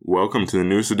Welcome to the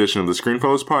newest edition of the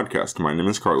Screenfellows podcast. My name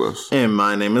is Carlos. And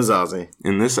my name is Ozzy.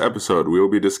 In this episode, we will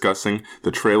be discussing the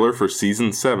trailer for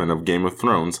Season 7 of Game of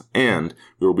Thrones, and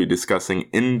we will be discussing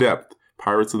in-depth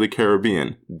Pirates of the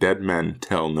Caribbean, Dead Men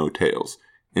Tell No Tales.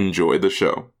 Enjoy the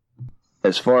show.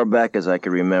 As far back as I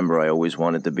can remember, I always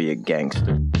wanted to be a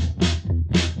gangster.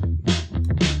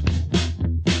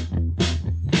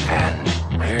 And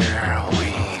here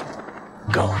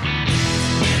we go.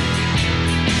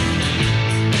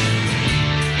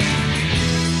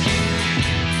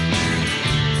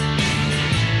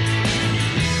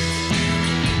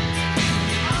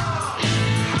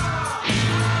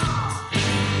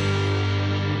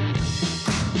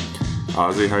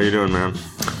 Ozzy, how you doing, man?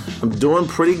 I'm doing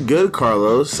pretty good,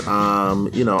 Carlos. I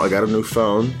got a new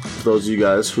phone. For those of you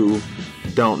guys who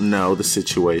don't know the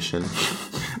situation.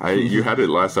 You had it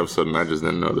last episode and I just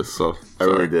didn't notice, so sorry. I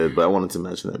really did, but I wanted to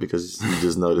mention it because you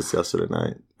just noticed yesterday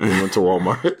night. We went to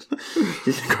Walmart.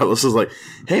 Carlos was like,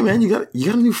 "Hey man, you got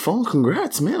a new phone,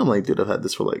 congrats, man." I'm like, dude, I've had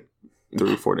this for like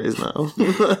 3 or 4 days now.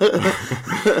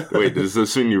 Wait, does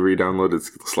this mean you re-downloaded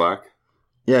Slack?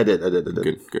 Yeah, I did.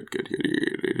 Good.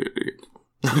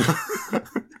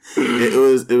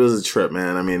 It was a trip,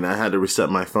 man. I mean, I had to reset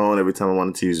my phone every time I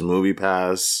wanted to use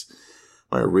MoviePass.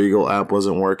 My Regal app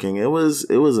wasn't working. It was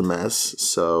a mess.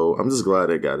 So I'm just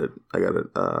glad I got it. I got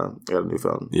a new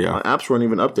phone. Yeah, my apps weren't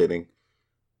even updating.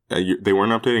 They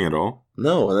weren't updating at all?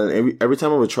 No, and then every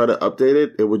time I would try to update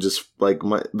it, it would just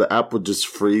the app would just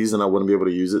freeze and I wouldn't be able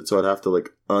to use it. So I'd have to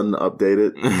unupdate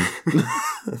it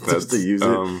just to use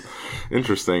it.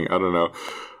 Interesting. I don't know.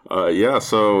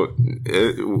 So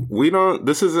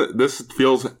this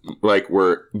feels like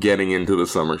we're getting into the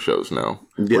summer shows now.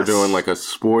 Yes. We're doing like a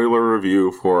spoiler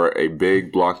review for a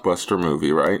big blockbuster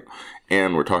movie, right?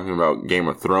 And we're talking about Game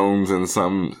of Thrones in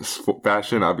some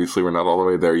fashion. Obviously, we're not all the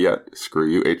way there yet. Screw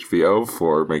you, HBO,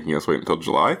 for making us wait until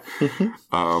July.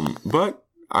 But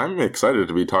I'm excited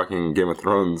to be talking Game of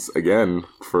Thrones again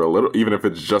for a little, even if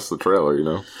it's just the trailer, you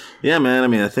know? Yeah, man. I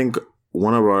mean, I think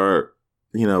one of our,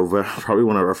 probably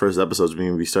one of our first episodes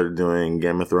when we started doing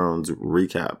Game of Thrones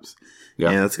recaps.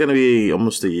 Yeah. And it's going to be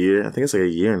almost a year. I think it's like a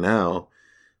year now.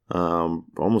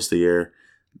 Almost a year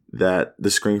that the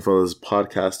Screenfellows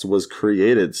podcast was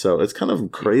created. So it's kind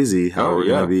of crazy how we're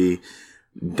going to be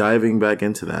diving back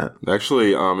into that.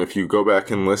 Actually, if you go back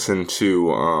and listen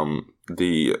to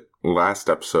the last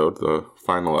episode, the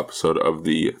final episode of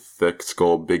the Thick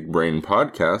Skull Big Brain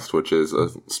podcast, which is a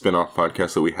spin-off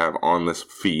podcast that we have on this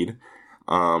feed,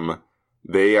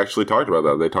 they actually talked about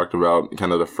that. They talked about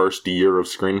kind of the first year of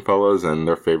Screenfellows and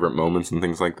their favorite moments and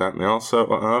things like that. And they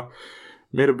also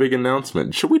made a big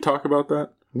announcement. Should we talk about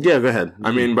that? Yeah, go ahead.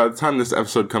 I mean, by the time this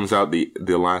episode comes out, the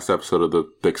last episode of the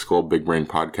Thick Skull Big Brain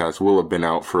podcast will have been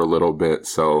out for a little bit.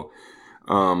 So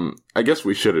I guess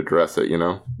we should address it, you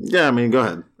know? Yeah, I mean, go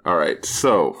ahead. All right.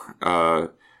 So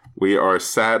we are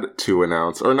sad to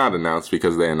announce, or not announce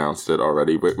because they announced it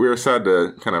already, but we are sad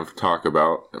to kind of talk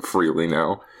about freely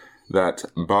now that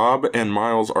Bob and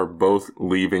Miles are both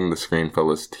leaving the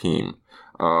Screenfellows team.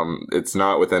 It's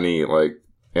not with any,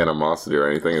 animosity or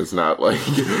anything. It's not like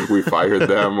we fired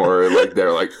them or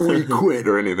they're like, we quit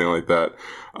or anything like that.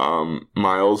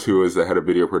 Miles, who is the head of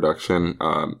video production,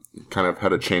 kind of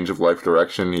had a change of life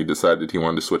direction. He decided he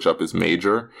wanted to switch up his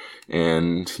major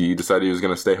and he decided he was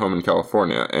going to stay home in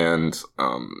California. And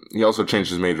he also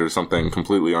changed his major to something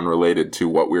completely unrelated to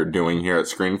what we're doing here at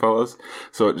Screenfellows.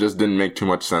 So it just didn't make too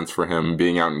much sense for him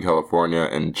being out in California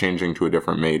and changing to a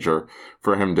different major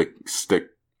for him to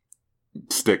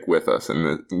stick with us.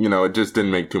 And, it just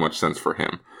didn't make too much sense for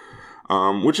him,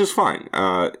 which is fine.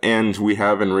 And we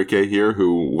have Enrique here,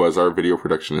 who was our video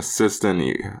production assistant.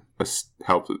 He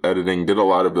helped with editing, did a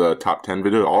lot of the all the top 10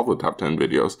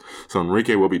 videos. So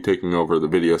Enrique will be taking over the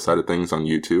video side of things on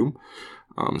YouTube.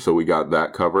 So we got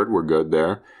that covered. We're good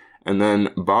there. And then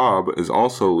Bob is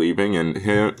also leaving, and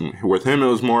with him, it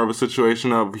was more of a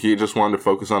situation of he just wanted to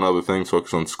focus on other things,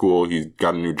 focus on school. He's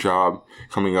got a new job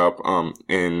coming up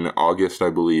in August, I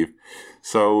believe.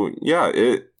 So, yeah,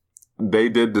 they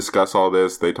did discuss all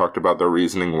this. They talked about their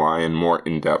reasoning why and more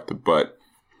in depth. But,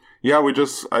 yeah,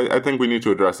 I think we need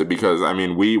to address it because, I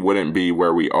mean, we wouldn't be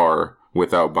where we are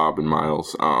without Bob and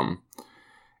Miles.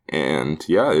 And,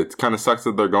 yeah, it kind of sucks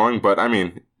that they're going, but, I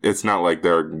mean, it's not like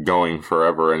they're going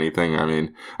forever or anything. I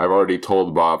mean, I've already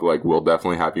told Bob, we'll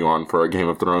definitely have you on for a Game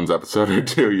of Thrones episode or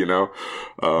two,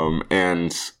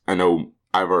 and I know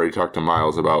I've already talked to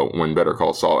Miles about when Better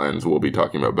Call Saul ends, we'll be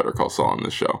talking about Better Call Saul on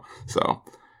this show. So,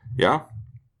 yeah.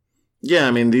 Yeah,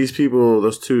 I mean, these people,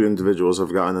 those two individuals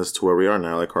have gotten us to where we are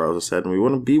now, like Carlos said, and we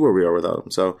wouldn't be where we are without them.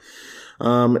 So,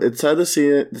 It's sad to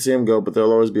see him go, but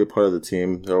they'll always be a part of the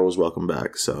team. They're always welcome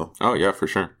back. So. Oh yeah, for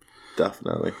sure.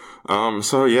 Definitely.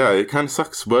 So yeah, it kind of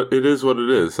sucks, but it is what it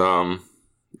is.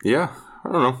 Yeah.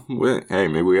 I don't know. Hey,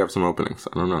 maybe we have some openings.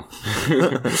 I don't know.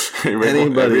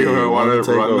 Anybody want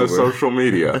to run the social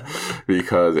media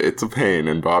because it's a pain,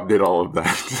 and Bob did all of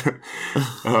that.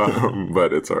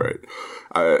 But it's all right.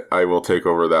 I will take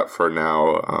over that for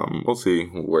now. We'll see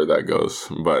where that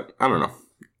goes, but I don't know.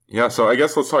 Yeah, so I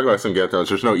guess let's talk about some Game of Thrones.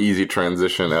 There's no easy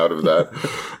transition out of that.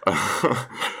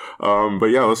 But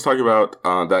yeah, let's talk about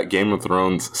that Game of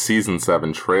Thrones Season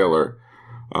 7 trailer.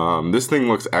 This thing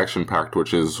looks action-packed,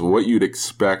 which is what you'd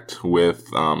expect with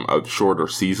a shorter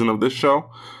season of this show.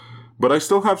 But I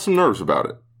still have some nerves about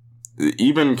it.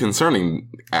 Even concerning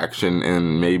action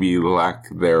and maybe lack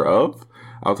thereof.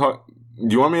 Do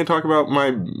you want me to talk about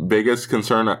my biggest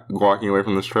concern walking away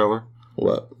from this trailer?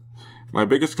 What? My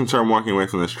biggest concern walking away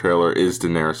from this trailer is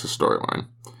Daenerys' storyline.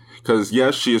 Because,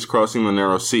 yes, she is crossing the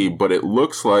Narrow Sea, but it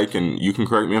looks like, and you can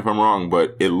correct me if I'm wrong,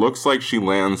 but it looks like she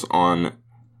lands on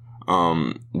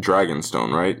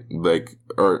Dragonstone, right?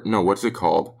 What's it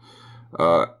called?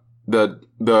 The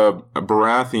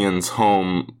Baratheons'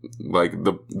 home, like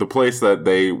the place that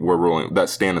they were ruling, that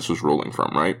Stannis was ruling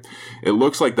from, right? It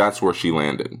looks like that's where she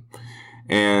landed.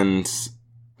 And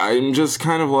I'm just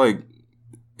kind of like,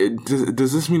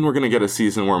 does this mean we're going to get a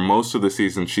season where most of the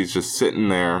season she's just sitting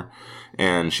there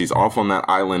and she's off on that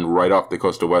island right off the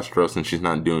coast of Westeros and she's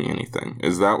not doing anything?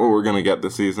 Is that what we're going to get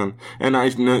this season? And I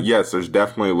know, yes, there's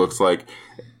definitely looks like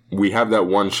we have that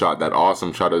one shot, that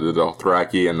awesome shot of the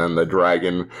Dothraki and then the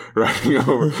dragon riding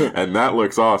over, and that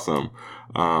looks awesome.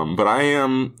 But I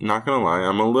am not going to lie,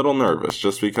 I'm a little nervous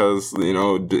just because,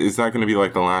 is that going to be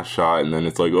like the last shot and then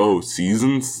it's like, oh,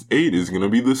 season 8 is going to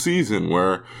be the season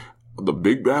where the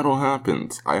big battle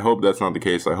happens. I hope that's not the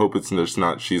case. I hope it's just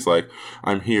not, she's like,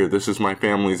 I'm here, this is my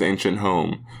family's ancient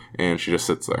home, and she just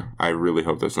sits there. I really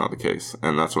hope that's not the case,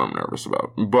 and that's what I'm nervous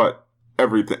about. But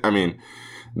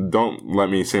don't let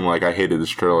me seem like I hated this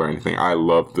trailer or anything. I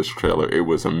loved this trailer. It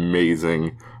was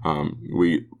amazing.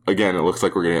 It looks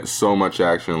like we're going to get so much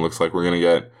action. It looks like we're going to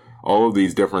get all of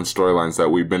these different storylines that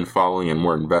we've been following and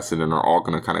we're invested in are all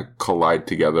going to kind of collide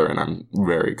together, and I'm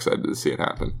very excited to see it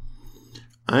happen.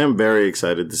 I am very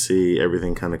excited to see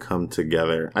everything kind of come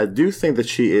together. I do think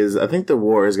that I think the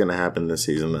war is going to happen this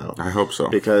season, though. I hope so.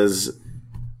 Because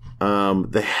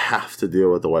they have to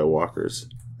deal with the White Walkers.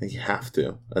 They have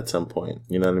to at some point.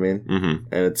 You know what I mean?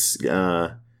 Mm-hmm. And it's,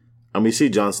 and we see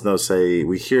Jon Snow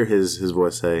we hear his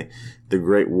voice say, the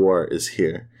Great War is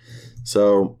here.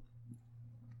 So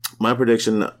my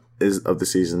prediction is of the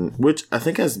season, which I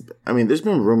think there's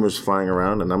been rumors flying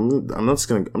around, and I'm just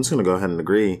gonna go ahead and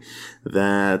agree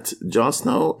that Jon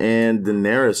Snow and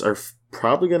Daenerys are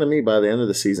probably gonna meet by the end of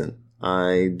the season.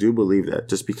 I do believe that,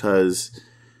 just because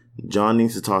Jon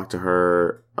needs to talk to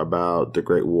her about the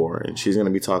Great War, and she's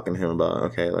gonna be talking to him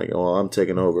about, I'm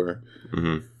taking over.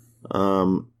 Mm-hmm.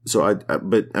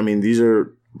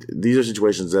 These are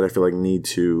situations that I feel like need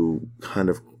to kind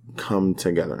of come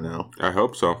together now. I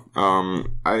hope so.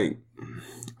 I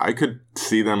could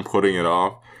see them putting it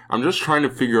off. I'm just trying to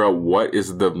figure out what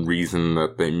is the reason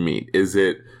that they meet. Is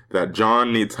it that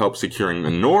Jon needs help securing the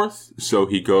North, so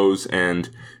he goes and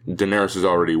Daenerys has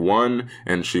already won,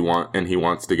 and he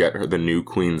wants to get the new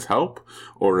queen's help?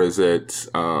 Or is it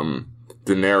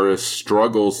Daenerys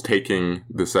struggles taking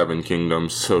the Seven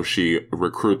Kingdoms, so she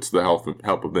recruits the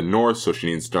help of the North, so she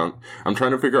needs Jon? I'm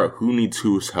trying to figure out who needs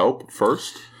whose help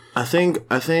first. I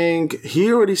think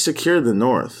he already secured the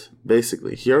North.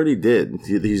 Basically, he already did.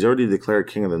 He's already declared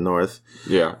king of the North.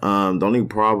 Yeah. The only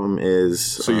problem is.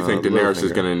 So you think Daenerys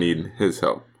is going to need his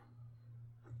help?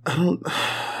 I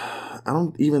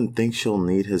don't even think she'll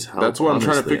need his help. That's what I'm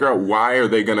trying to figure out. Why are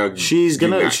they going to? She's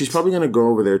probably going to go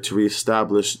over there to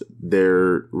reestablish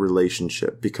their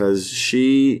relationship, because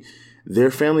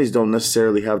their families don't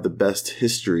necessarily have the best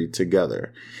history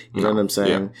together. You know what I'm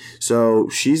saying? Yeah. So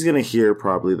she's going to hear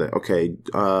probably that,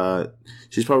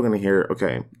 she's probably going to hear,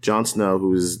 Jon Snow,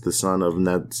 who is the son of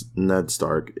Ned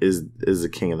Stark, is the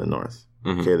king of the North.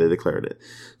 Mm-hmm. Okay, they declared it.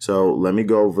 So let me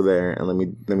go over there and let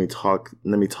me talk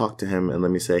to him, and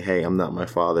let me say, hey, I'm not my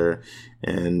father,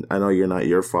 and I know you're not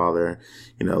your father.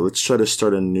 Let's try to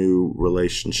start a new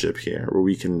relationship here where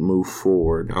we can move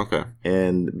forward,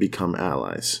 and become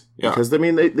allies. Yeah. Because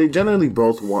they generally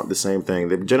both want the same thing.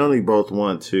 They generally both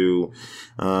want to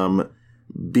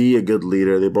be a good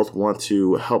leader. They both want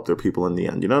to help their people in the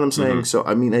end. You know what I'm saying? Mm-hmm. So,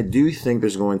 I do think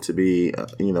there's going to be,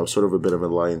 sort of a bit of an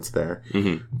alliance there.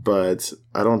 Mm-hmm. But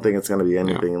I don't think it's going to be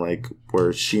anything like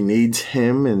where she needs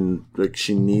him and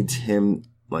she needs him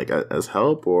like as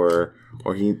help, or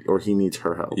he needs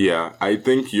her help. Yeah, I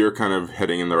think you're kind of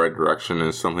heading in the right direction.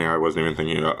 Is something I wasn't even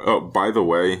thinking about. Oh, by the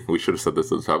way, we should have said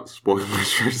this at the top.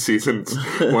 Spoilers for seasons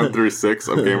 1 through 6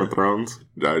 of Game of Thrones.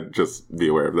 Just be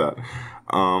aware of that.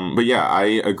 But yeah, I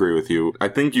agree with you. I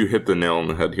think you hit the nail on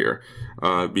the head here,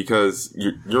 because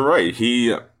you're right.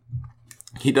 He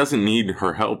doesn't need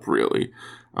her help really.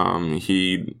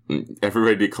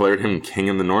 Everybody declared him king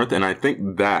in the North, and I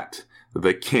think that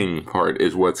the king part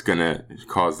is what's gonna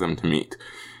cause them to meet.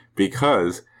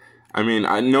 Because, I mean,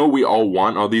 I know we all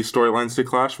want all these storylines to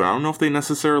clash, but I don't know if they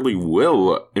necessarily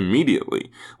will immediately.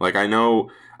 Like, I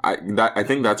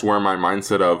think that's where my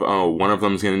mindset of, one of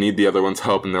them's gonna need the other one's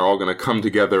help, and they're all gonna come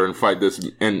together and fight this,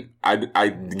 and I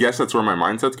guess that's where my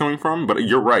mindset's coming from, but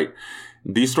you're right.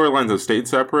 These storylines have stayed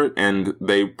separate, and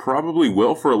they probably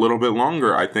will for a little bit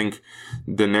longer. I think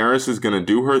Daenerys is going to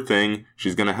do her thing.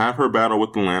 She's going to have her battle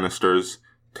with the Lannisters,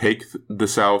 take the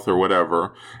South or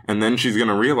whatever, and then she's going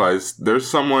to realize there's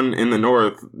someone in the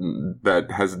North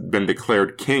that has been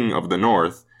declared king of the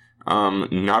North.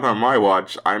 Not on my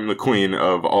watch. I'm the queen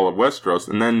of all of Westeros.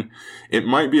 And then it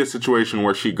might be a situation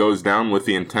where she goes down with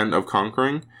the intent of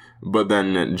conquering, but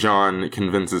then Jon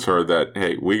convinces her that,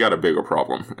 hey, we got a bigger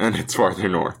problem, and it's farther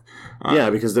north.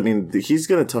 Yeah, because, I mean, he's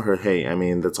going to tell her, hey, I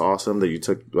mean, that's awesome that you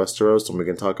took Westeros, and we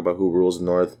can talk about who rules the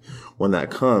North when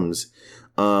that comes.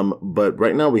 But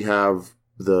right now we have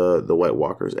the White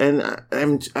Walkers. And, I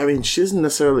mean, she doesn't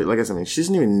necessarily, like I said, she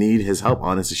doesn't even need his help,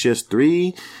 honestly. She has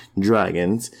 3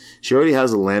 dragons. She already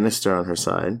has a Lannister on her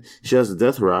side. She has the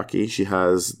Dothraki. She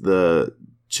has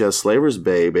Slaver's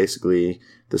Bay, basically.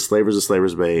 The Slavers of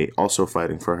Slaver's Bay also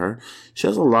fighting for her. She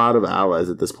has a lot of allies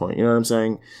at this point. You know what I'm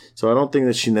saying? So I don't think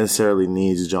that she necessarily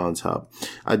needs Jon's help.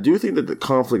 I do think that the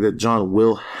conflict that Jon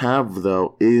will have,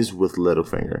 though, is with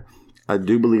Littlefinger. I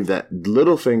do believe that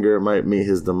Littlefinger might meet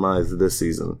his demise this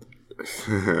season.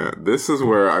 This is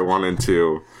where I wanted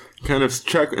to kind of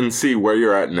check and see where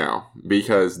you're at now.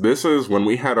 Because this is when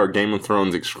we had our Game of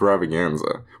Thrones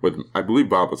extravaganza. I believe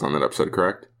Bob was on that episode,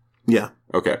 correct? Yeah.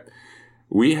 Okay.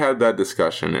 We had that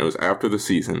discussion. It was after the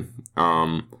season.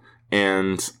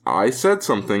 And I said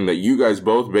something that you guys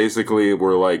both basically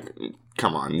were like,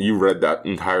 come on, you read that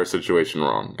entire situation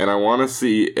wrong. And I want to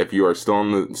see if you are still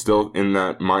in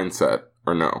that mindset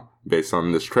or no, based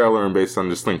on this trailer and based on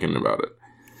just thinking about it.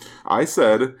 I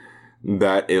said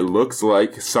that it looks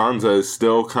like Sansa is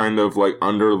still kind of like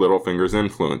under Littlefinger's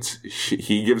influence.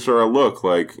 He gives her a look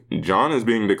like Jon is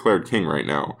being declared king right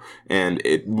now. And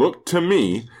it looked to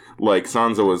me like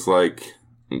Sansa was like,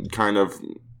 kind of,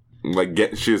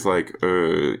 like, she's like,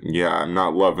 yeah, I'm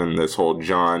not loving this whole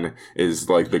Jon is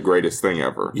like the greatest thing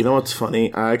ever. You know what's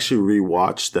funny? I actually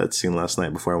rewatched that scene last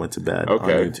night before I went to bed on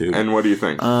YouTube. And what do you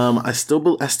think? I'm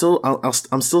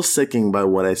still sticking by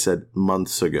what I said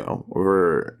months ago,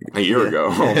 or a year ago.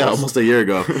 Yeah, almost a year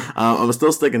ago. I'm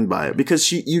still sticking by it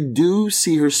because you do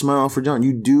see her smile for Jon.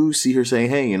 You do see her saying,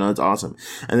 "Hey, you know, it's awesome."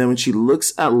 And then when she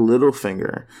looks at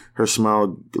Littlefinger, her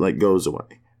smile like goes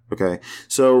away. Okay,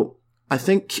 so I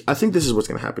think this is what's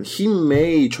going to happen. He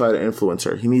may try to influence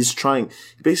her. He's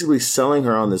basically selling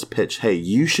her on this pitch. Hey,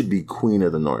 you should be queen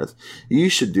of the North. You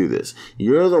should do this.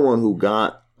 You're the one who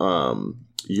got the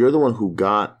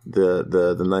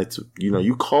knights. You know,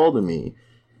 you called to me.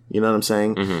 You know what I'm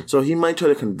saying? Mm-hmm. So he might try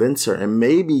to convince her, and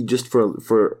maybe just for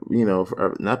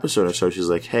an episode or so, she's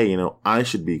like, hey, you know, I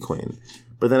should be queen.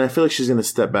 But then I feel like she's going to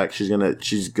step back. She's going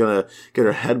to get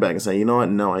her head back and say, you know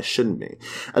what? No, I shouldn't be.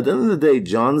 At the end of the day,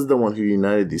 Jon's the one who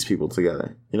united these people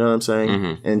together. You know what I'm saying?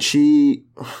 Mm-hmm. And she,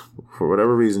 for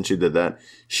whatever reason she did that,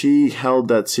 she held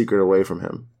that secret away from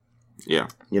him. Yeah.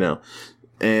 You know,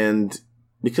 and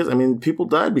because, I mean, people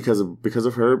died because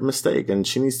of her mistake, and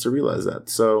she needs to realize that.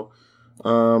 So,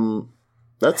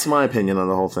 that's my opinion on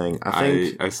the whole thing.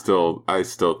 I still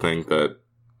think that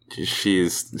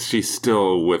she's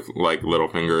still with like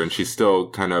Littlefinger, and she still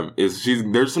kind of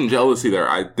there's some jealousy there.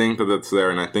 I think that's there,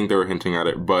 and I think they were hinting at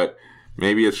it, but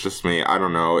maybe it's just me. I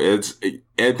don't know.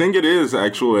 I think it is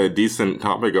actually a decent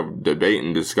topic of debate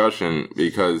and discussion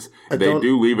because they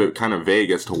do leave it kind of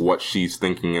vague as to what she's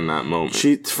thinking in that moment.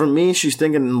 For me, she's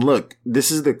thinking, look,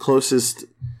 this is the closest.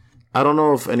 I don't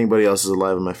know if anybody else is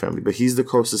alive in my family, but he's the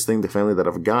closest thing to family that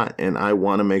I've got, and I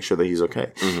want to make sure that he's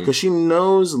okay. Because she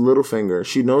knows Littlefinger.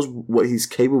 She knows what he's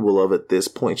capable of at this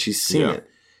point. She's seen it.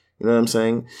 You know what I'm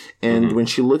saying? And when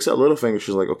she looks at Littlefinger,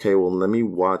 she's like, okay, well, let me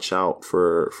watch out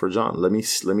for Jon. Let me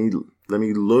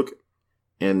look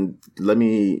and let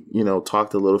me, you know, talk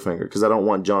to Littlefinger because I don't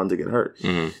want Jon to get hurt.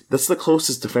 Mm-hmm. That's the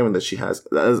closest to family that she has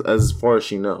as far as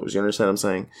she knows. You understand what I'm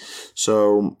saying?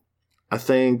 So I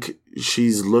think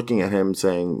she's looking at him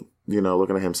saying,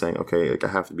 looking at him saying, okay, like I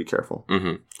have to be careful.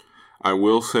 Mm-hmm. I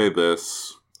will say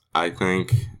this. I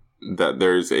think that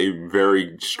there's a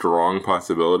very strong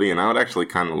possibility, and I would actually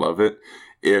kind of love it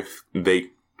if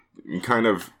they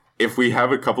if we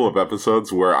have a couple of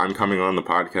episodes where I'm coming on the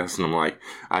podcast and I'm like,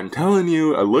 I'm telling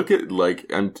you,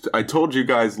 I told you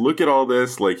guys, look at all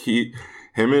this, like her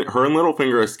and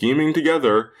Littlefinger are scheming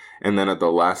together, and then at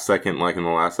the last second, like in the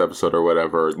last episode or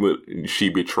whatever, she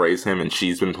betrays him and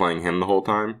she's been playing him the whole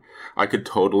time. I could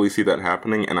totally see that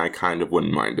happening, and I kind of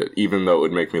wouldn't mind it, even though it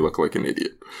would make me look like an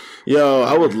idiot. Yo,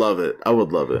 I would love it.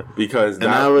 Because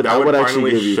that would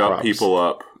finally shut people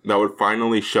up. That would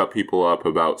finally shut people up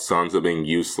about Sansa being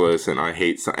useless, and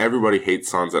everybody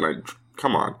hates Sansa, and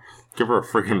come on. Give her a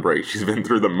freaking break. She's been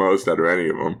through the most out of any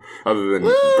of them,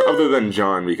 other than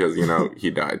Jon, because he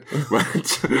died.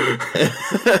 But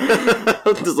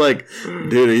I'm just like,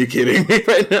 dude, are you kidding me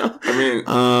right now?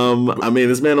 I mean,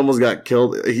 this man almost got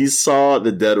killed. He saw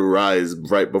the dead rise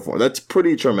right before. That's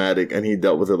pretty traumatic, and he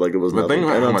dealt with it like it was nothing. But think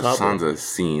about how much Sansa's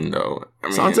seen, though.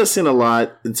 Sansa's seen a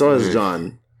lot, and so has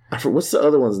Jon. What's the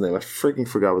other one's name? I freaking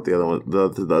forgot what the other one,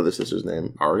 the other sister's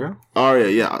name. Arya,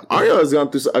 yeah. Arya has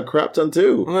gone through a crap ton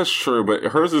too. Well, that's true, but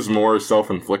hers is more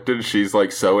self-inflicted. She's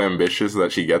like so ambitious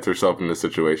that she gets herself into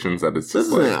situations that it's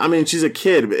just I mean, she's a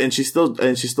kid, and she's still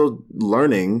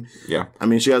learning. Yeah. I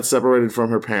mean, she got separated from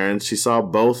her parents. She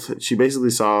basically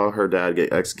saw her dad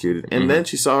get executed, and then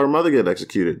she saw her mother get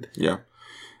executed. Yeah.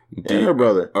 And her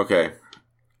brother. Okay.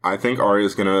 I think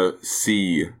Arya's gonna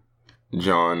see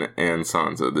Jon and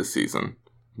Sansa this season,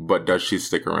 but does she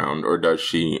stick around, or does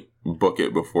she book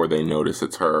it before they notice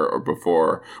it's her,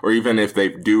 or even if they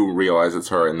do realize it's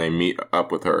her and they meet up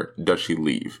with her, does she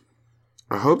leave?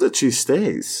 I hope that she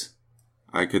stays.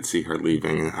 I could see her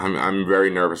leaving. I'm very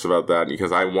nervous about that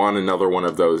because I want another one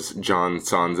of those Jon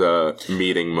Sansa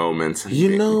meeting moments,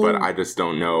 but I just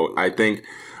don't know. I think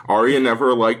Arya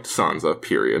never liked Sansa,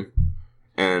 period.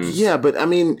 And yeah, but I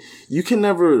mean, you can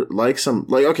never like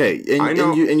okay, and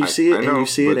you see it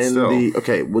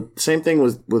same thing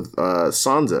with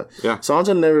Sansa. Yeah,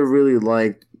 Sansa never really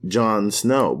liked Jon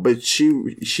Snow, but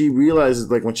she realizes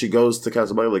like when she goes to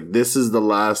Castle Black, like this is the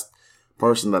last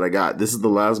person that I got. This is the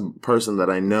last person that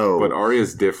I know. But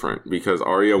Arya's different because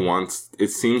Arya it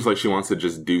seems like she wants to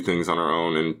just do things on her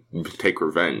own and take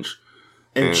revenge.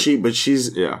 I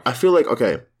feel like,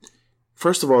 okay,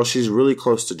 first of all, she's really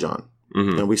close to Jon.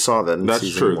 Mm-hmm. And we saw that in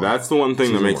That's true. 1. That's the one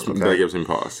thing that gives me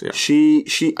pause. Yeah.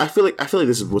 I feel like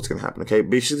this is what's gonna happen, okay?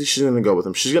 Basically she's gonna go with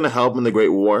him. She's gonna help in the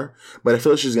Great War, but I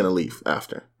feel like she's gonna leave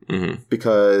after. Mm-hmm.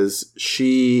 Because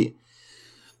she's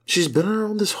been on her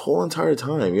own this whole entire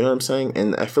time, you know what I'm saying?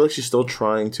 And I feel like she's still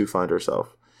trying to find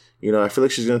herself. I feel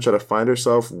like she's gonna try to find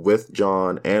herself with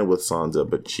Jon and with Sansa,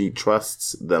 but she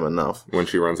trusts them enough. When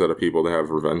she runs out of people to have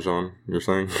revenge on, you're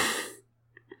saying?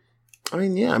 I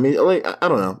mean, yeah. I mean, like, I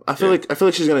don't know. I feel like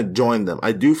she's gonna join them.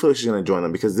 I do feel like she's gonna join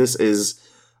them because this is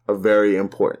a very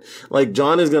important. Like,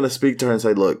 Jon is gonna speak to her and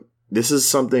say, "Look, this is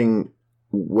something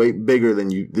way bigger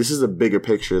than you. This is a bigger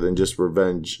picture than just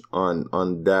revenge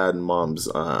on dad and mom's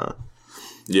revenge."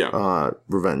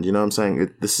 You know what I'm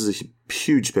saying? This is a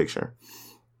huge picture.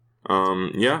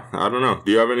 Yeah. I don't know.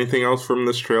 Do you have anything else from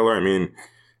this trailer? I mean,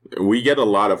 we get a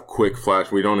lot of quick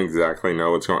flash. We don't exactly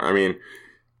know what's going on. I mean,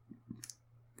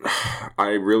 I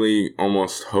really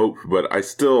almost hope, but I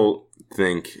still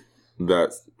think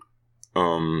that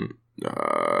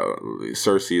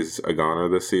Cersei is a goner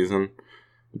this season.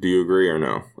 Do you agree or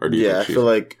no? Or do you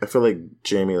think I feel like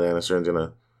Jaime Lannister is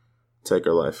gonna take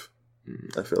her life.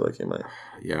 I feel like he might.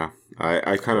 Yeah,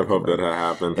 I kind of hope that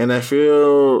happens. And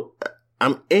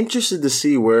I'm interested to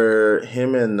see where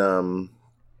him and I'm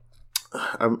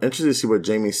interested to see what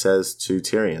Jaime says to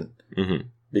Tyrion. Mm-hmm.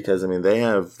 Because, I mean, they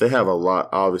have a lot,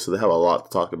 obviously, they have a lot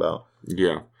to talk about.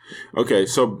 Yeah. Okay,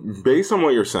 so based on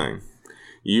what you're saying,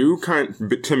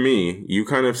 to me, you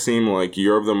kind of seem like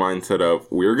you're of the mindset of,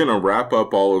 we're going to wrap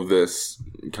up all of this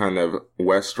kind of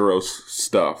Westeros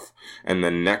stuff, and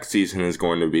then next season is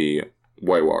going to be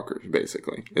White Walkers,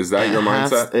 basically. Is that your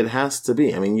mindset? It has to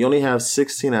be. I mean, you only have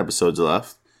 16 episodes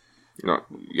left. No,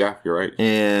 yeah, you're right.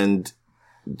 And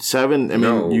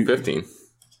 15,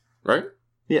 right?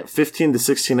 Yeah, 15 to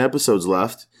 16 episodes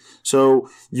left. So,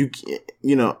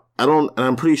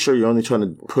 I'm pretty sure you're only trying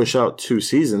to push out 2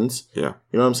 seasons. Yeah.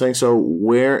 You know what I'm saying? So,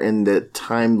 where in the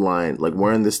timeline, like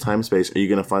where in this time space are you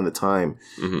going to find the time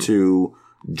to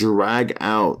drag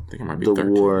out the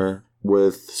 13. War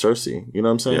with Cersei? You know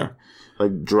what I'm saying? Yeah.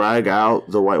 Like, drag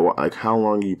out the White Walker. Like, how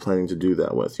long are you planning to do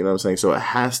that with? You know what I'm saying? So, it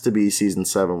has to be season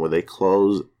 7 where they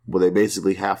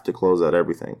basically have to close out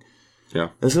everything.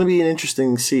 Yeah. It's going to be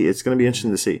interesting to see.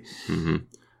 Mm-hmm.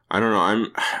 I don't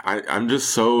know. I'm just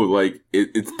so like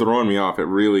it's throwing me off. It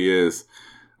really is.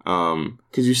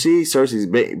 Because you see,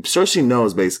 Cersei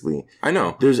knows basically. I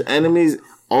know. There's enemies.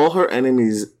 All her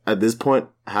enemies at this point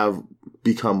have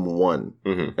become one,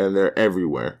 and they're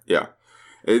everywhere. Yeah,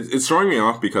 it's throwing me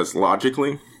off because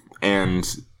logically, and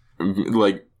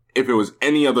like if it was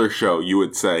any other show, you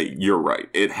would say you're right.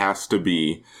 It has to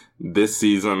be this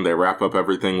season. They wrap up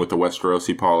everything with the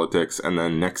Westerosi politics, and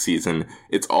then next season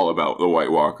it's all about the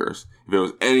White Walkers. If it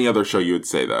was any other show, you would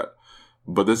say that.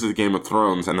 But this is Game of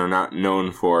Thrones, and they're not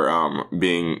known for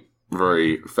being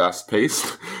very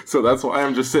fast-paced. So that's why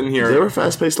I'm just sitting here. They were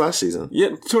fast-paced last season.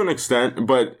 Yeah, to an extent.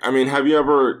 But, I mean, have you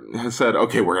ever said,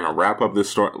 okay, we're going to wrap up this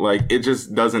story? Like, it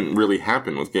just doesn't really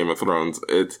happen with Game of Thrones.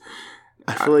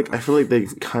 I feel like they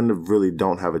kind of really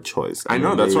don't have a choice. I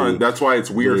know, that's why it's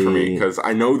weird for me, because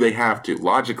I know they have to.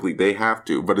 Logically, they have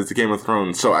to, but it's Game of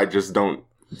Thrones, so I just don't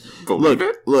believe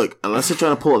it. Look, unless they're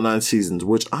trying to pull up 9 seasons,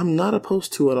 which I'm not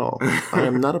opposed to at all. I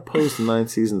am not opposed to 9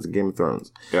 seasons of Game of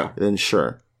Thrones. Yeah. Then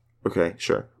sure. Okay,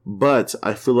 sure. But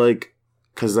I feel like,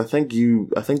 because I think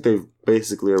they've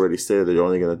basically already stated they're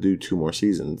only going to do 2 more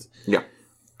seasons. Yeah.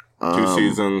 2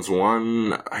 seasons,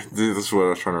 1. This is what I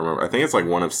was trying to remember. I think it's like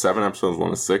 1 of 7 episodes,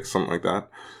 1 of 6, something like that.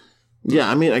 Yeah,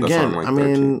 I mean, again, like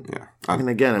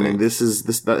this is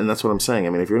that, and that's what I'm saying. I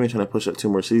mean, if you're only trying to push up 2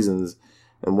 more seasons,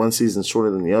 and 1 season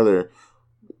shorter than the other,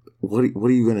 what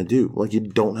are you going to do? Like, you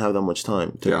don't have that much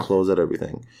time to close out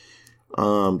everything.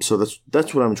 So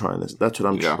that's what I'm trying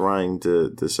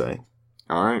to say.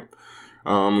 All right.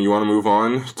 You want to move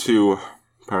on to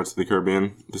Pirates of the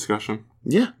Caribbean discussion?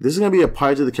 Yeah, this is going to be a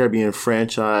Pirates of the Caribbean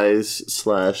franchise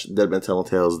 / Dead Men Telling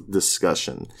Tales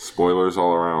discussion. Spoilers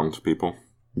all around, people.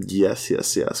 Yes.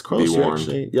 Carlos,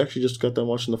 you actually just got done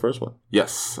watching the first one.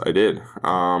 Yes, I did.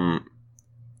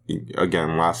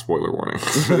 Again, last spoiler warning.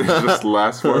 Just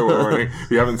last spoiler warning.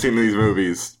 If you haven't seen these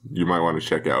movies, you might want to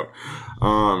check out.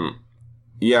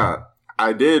 Yeah,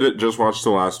 I did just watch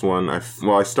the last one.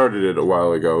 I started it a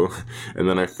while ago, and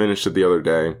then I finished it the other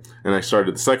day, and I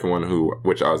started the second one,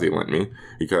 which Ozzy lent me,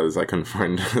 because I couldn't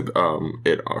find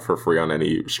it for free on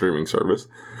any streaming service.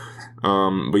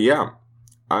 But yeah,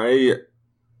 we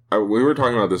were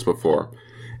talking about this before,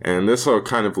 and this will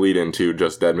kind of lead into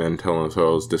just Dead Men Telling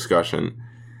Tales discussion.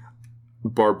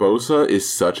 Barbossa is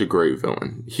such a great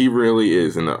villain. He really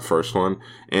is in that first one.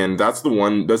 And that's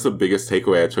the biggest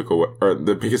takeaway I took away, or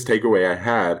the biggest takeaway I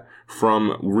had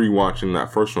from rewatching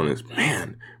that first one is,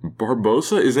 man,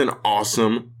 Barbossa is an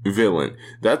awesome villain.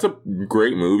 That's a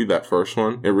great movie, that first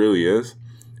one. It really is.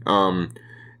 And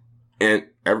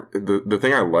the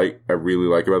thing I really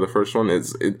like about the first one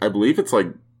is, I believe it's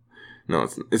like, no,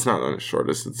 it's not the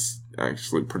shortest. It's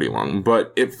actually pretty long,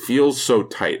 but it feels so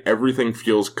tight. Everything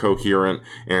feels coherent,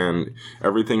 and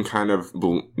everything kind of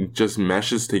just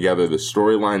meshes together. The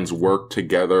storylines work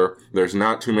together. There's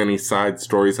not too many side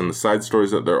stories, and the side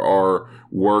stories that there are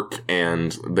work,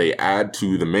 and they add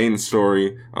to the main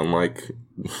story, unlike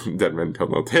Dead Men Tell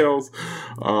No Tales.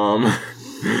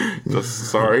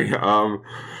 Sorry.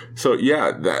 So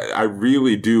yeah, I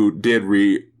really did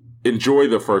enjoy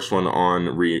the first one on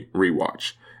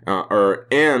rewatch.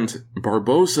 And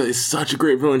Barbossa is such a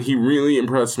great villain. He really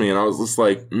impressed me, and I was just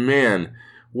like, man,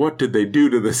 what did they do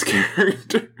to this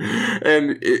character?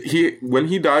 And when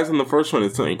he dies in the first one,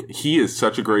 it's like, he is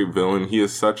such a great villain. He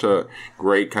is such a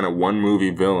great kind of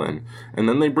one-movie villain. And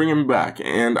then they bring him back,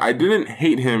 and I didn't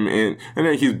hate him and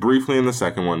he's briefly in the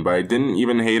second one, but I didn't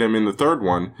even hate him in the third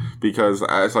one, because,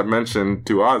 as I mentioned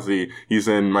to Ozzy, he's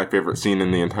in my favorite scene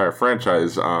in the entire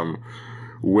franchise,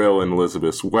 Will and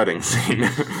Elizabeth's wedding scene.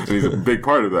 And he's a big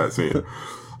part of that scene.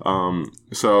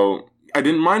 So I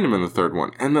didn't mind him in the third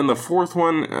one. And then the fourth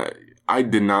one, I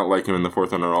did not like him in the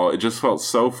fourth one at all. It just felt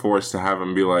so forced to have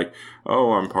him be like,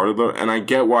 oh, I'm part of and I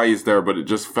get why he's there, but it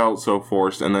just felt so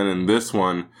forced. And then in this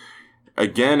one,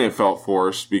 again, it felt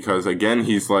forced, because again,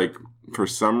 he's like, for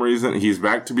some reason, he's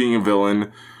back to being a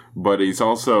villain, but he's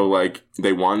also like,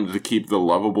 they wanted to keep the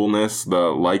lovableness,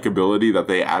 the likability that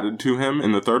they added to him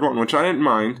in the third one, which I didn't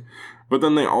mind. But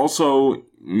then they also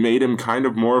made him kind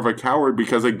of more of a coward,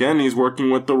 because again, he's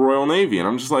working with the Royal Navy. And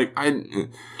I'm just like,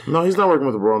 no, he's not working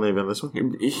with the Royal Navy in this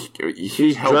one.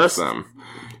 He helps them.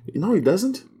 No, he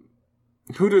doesn't.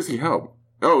 Who does he help?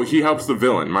 Oh, he helps the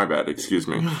villain. My bad. Excuse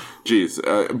me. Jeez.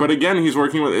 But again, he's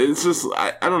working with... It's just...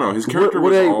 I don't know. His character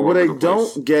was all over the place. What I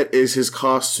don't get is his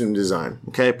costume design.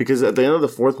 Okay? Because at the end of the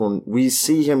fourth one, we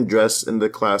see him dressed in the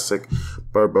classic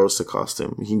Barbossa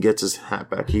costume. He gets his hat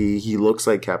back. He looks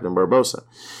like Captain Barbossa.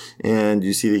 And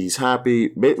you see that he's happy.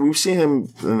 We've seen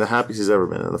him in the happiest he's ever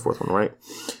been in the fourth one, right?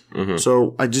 Mm-hmm.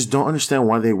 So I just don't understand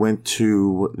why they went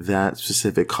to that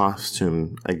specific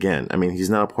costume again. I mean, he's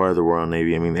not a part of the Royal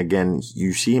Navy. I mean, again,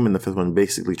 you see him in the fifth one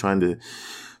basically trying to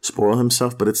spoil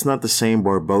himself, but it's not the same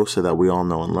Barbossa that we all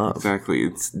know and love.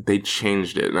 Exactly. They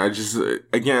changed it. And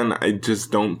I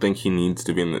just don't think he needs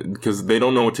to be in the, because they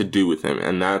don't know what to do with him.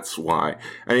 And that's why.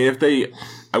 I mean,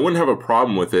 I wouldn't have a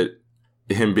problem with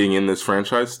him being in this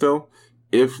franchise still,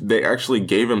 if they actually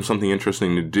gave him something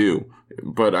interesting to do.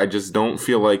 But I just don't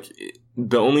feel like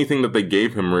the only thing that they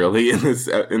gave him really in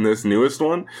this newest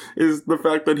one is the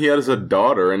fact that he has a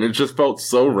daughter, and it just felt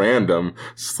so random.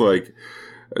 It's like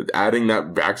adding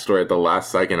that backstory at the last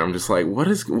second. I'm just like,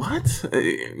 what?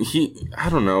 I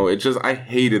don't know. I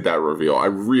hated that reveal. I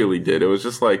really did. It was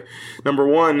just like, number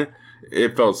one,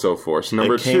 it felt so forced.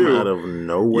 Number two, it came out of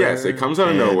nowhere. Yes, it comes out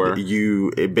of nowhere.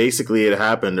 It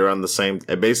happened around the same.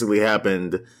 It basically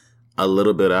happened a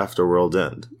little bit after World's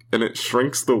End. And it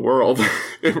shrinks the world.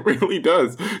 It really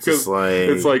does. Because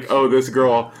it's like, oh, this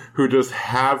girl who just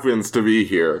happens to be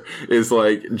here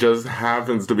just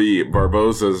happens to be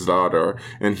Barbossa's daughter.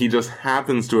 And he just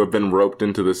happens to have been roped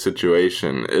into this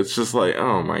situation. It's just like,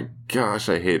 oh my gosh,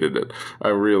 I hated it. I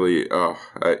really, and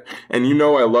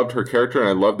I loved her character and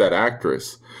I loved that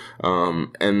actress.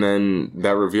 And then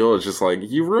that reveal is just like,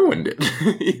 you ruined it.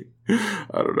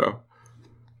 I don't know.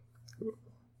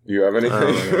 Do you have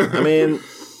anything? I mean,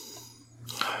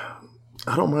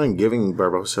 I don't mind giving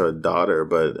Barbossa a daughter,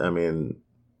 but I mean,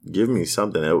 give me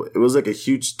something. It was like a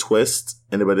huge twist,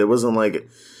 but it wasn't like,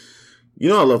 I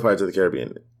love Pirates of the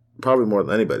Caribbean, probably more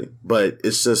than anybody, but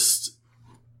it's just,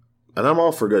 and I'm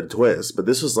all for good twists, but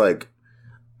this was like,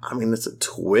 I mean, it's a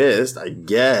twist, I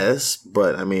guess,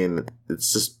 but I mean,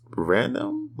 it's just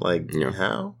random. Like,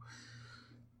 how?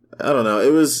 I don't know.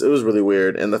 It was really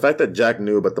weird. And the fact that Jack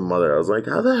knew about the mother, I was like,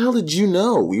 how the hell did you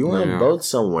know? We were on a boat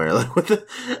somewhere.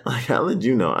 Like, how did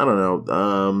you know? I don't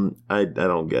know. I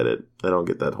don't get it. I don't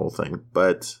get that whole thing.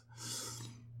 But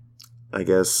I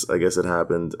guess it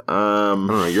happened. I don't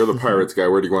know. You're the Pirates guy.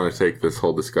 Where do you want to take this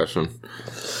whole discussion?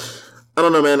 I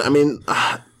don't know, man. I mean,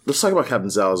 let's talk about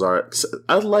Captain Salazar.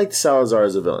 I liked Salazar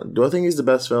as a villain. Do I think he's the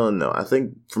best villain? No. I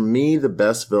think, for me, the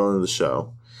best villain of the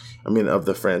show, of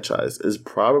the franchise, is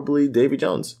probably Davy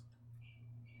Jones.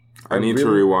 I need to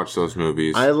rewatch those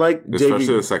movies. I like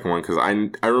especially the second one, because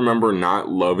I remember not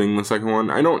loving the second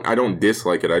one. I don't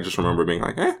dislike it. I just remember being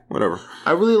like, whatever.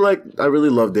 I really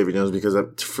love Davy Jones because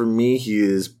for me he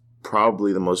is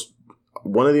probably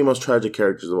one of the most tragic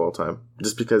characters of all time.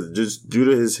 Just due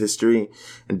to his history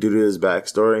and due to his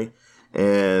backstory,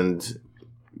 and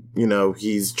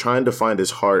he's trying to find his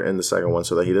heart in the second one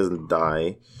so that he doesn't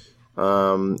die.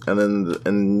 And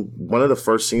then one of the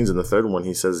first scenes in the third one,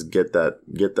 he says, get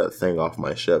that thing off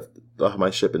my ship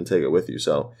and take it with you.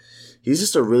 So he's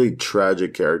just a really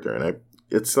tragic character. And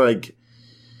it's like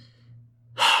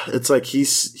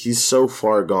he's so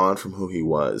far gone from who he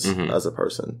was as a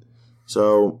person.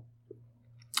 So,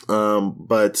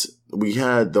 but we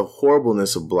had the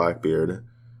horribleness of Blackbeard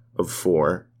of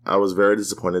 4. I was very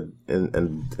disappointed in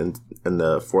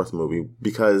the fourth movie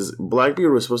because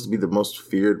Blackbeard was supposed to be the most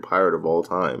feared pirate of all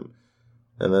time.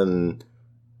 And then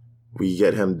we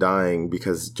get him dying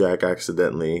because Jack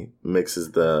accidentally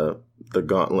mixes the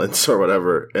gauntlets or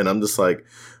whatever. And I'm just like,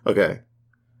 okay,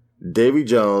 Davy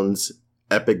Jones,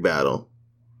 epic battle.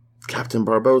 Captain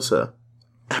Barbossa,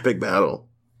 epic battle.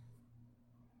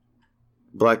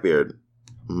 Blackbeard,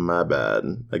 my bad.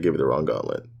 I gave it the wrong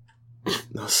gauntlet.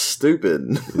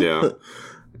 Stupid. Yeah.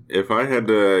 If I had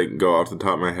to go off the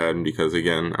top of my head, because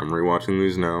again, I'm rewatching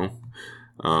these now,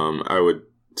 I would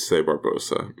say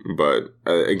Barbossa. But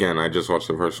again, I just watched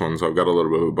the first one, so I've got a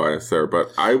little bit of a bias there.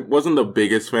 But I wasn't the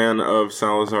biggest fan of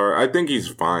Salazar. I think he's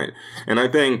fine. And I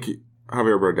think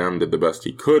Javier Bardem did the best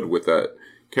he could with that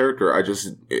character.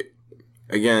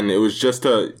 Again, it was just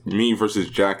a me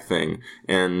versus Jack thing.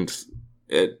 And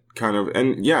it kind of,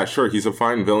 and yeah, sure, he's a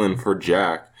fine villain for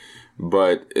Jack.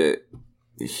 But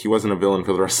he wasn't a villain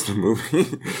for the rest of the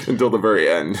movie until the very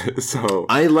end. So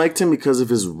I liked him because of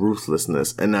his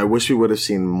ruthlessness, and I wish we would have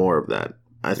seen more of that.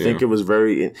 I think it was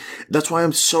that's why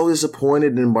I'm so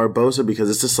disappointed in Barbossa, because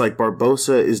it's just like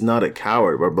Barbossa is not a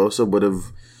coward. Barbossa would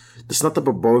have. It's not the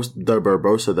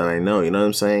Barbossa that I know. You know what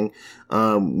I'm saying?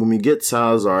 When we get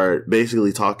Salazar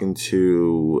basically talking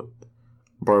to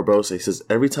Barbossa, he says,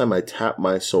 "Every time I tap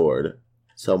my sword,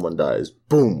 someone dies."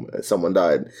 Boom, someone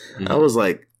died. Mm-hmm. I was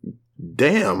like,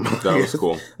 damn. That was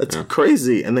cool. That's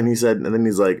crazy. And then he's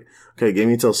like, okay, give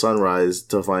me till sunrise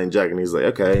to find Jack. And he's like,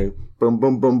 okay, boom,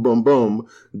 boom, boom, boom, boom.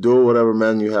 Do whatever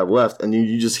men you have left. And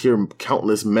you just hear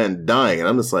countless men dying. And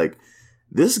I'm just like,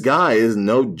 this guy is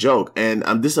no joke. And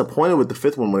I'm disappointed with the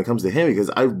fifth one when it comes to him because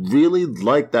I really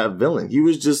like that villain. He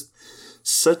was just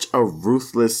such a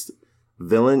ruthless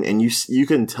villain, and you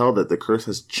can tell that the curse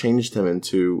has changed him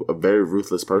into a very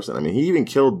ruthless person. I mean, he even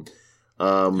killed. He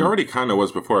already kind of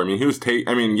was before. I mean, he was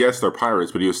yes, they're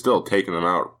pirates, but he was still taking them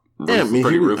out. Yeah, he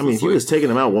was taking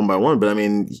them out one by one. But I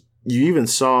mean, you even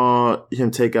saw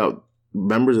him take out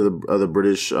members of the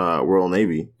British Royal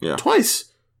Navy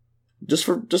twice, just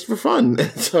for fun.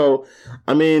 So,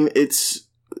 I mean, it's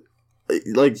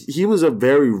like he was a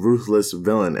very ruthless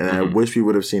villain, and I wish we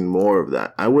would have seen more of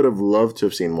that. I would have loved to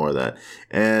have seen more of that,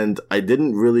 and I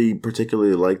didn't really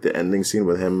particularly like the ending scene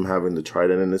with him having the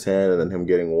trident in his hand and then him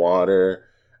getting water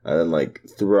and then like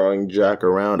throwing Jack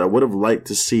around. I would have liked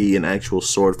to see an actual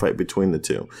sword fight between the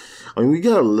two. I mean, we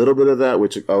got a little bit of that,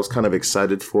 which I was kind of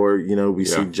excited for. You know, we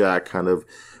see Jack kind of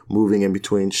moving in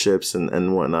between ships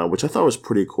and whatnot, which I thought was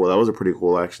pretty cool. That was a pretty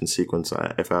cool action sequence,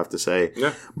 if I have to say.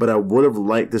 Yeah. But I would have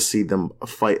liked to see them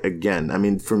fight again. I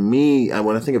mean, for me,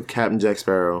 when I think of Captain Jack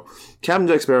Sparrow,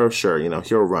 sure, you know,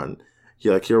 he'll run.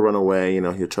 He'll run away, you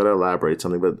know, he'll try to elaborate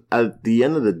something, but at the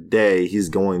end of the day, he's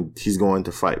going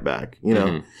to fight back, you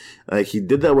know? Like, he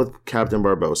did that with Captain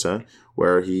Barbossa,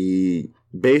 where he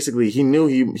knew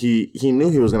he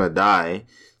was going to die.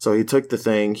 So he took the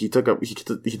thing, he took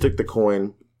the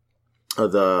coin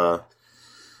of the,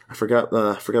 I forgot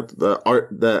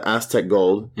the Aztec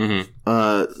gold,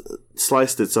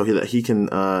 sliced it so he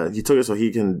took it so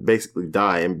he can basically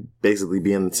die and basically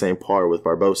be in the same par with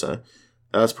Barbossa.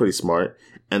 That's pretty smart.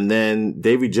 And then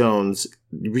Davy Jones,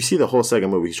 we see the whole second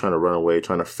movie, he's trying to run away,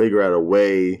 trying to figure out a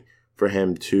way for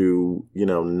him to, you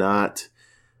know, not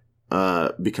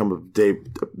become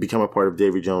a part of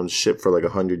Davy Jones' ship for like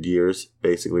 100 years,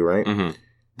 basically, right?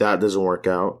 That doesn't work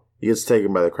out. He gets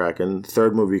taken by the Kraken.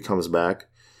 Third movie comes back.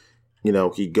 You know,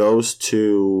 he goes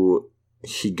to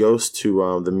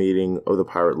the meeting of the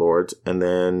Pirate Lords, and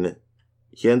then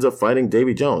he ends up fighting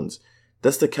Davy Jones.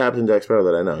 That's the Captain Jack Sparrow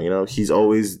that I know. You know, he's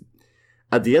always,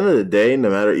 at the end of the day, no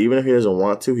matter, even if he doesn't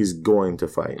want to, he's going to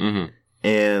fight.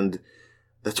 And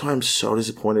that's why I'm so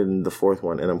disappointed in the fourth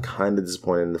one, and I'm kind of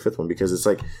disappointed in the fifth one, because it's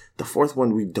like the fourth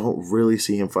one, we don't really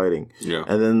see him fighting. Yeah.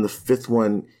 And then the fifth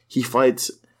one, he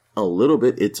fights a little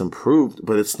bit. It's improved,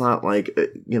 but it's not like,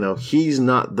 you know, he's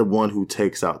not the one who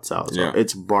takes out Salazar. Yeah.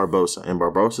 It's Barbossa, and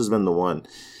Barbossa's been the one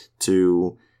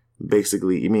to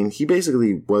basically, I mean, he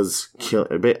basically was killed.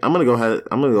 I'm gonna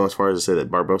go as far as to say that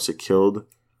Barbossa killed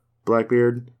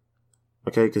Blackbeard.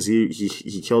 Okay, because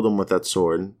he killed him with that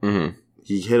sword.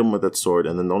 He hit him with that sword,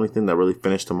 and then the only thing that really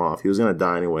finished him off, he was gonna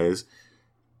die anyways.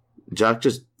 Jack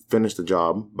just finished the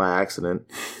job by accident,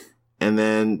 and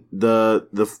then the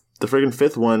friggin'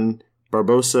 fifth one,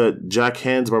 Jack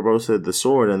hands Barbossa the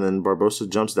sword, and then Barbossa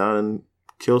jumps down and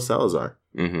kills Salazar.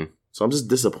 So I'm just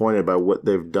disappointed by what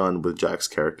they've done with Jack's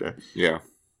character. Yeah.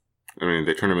 I mean,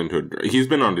 they turned him into he's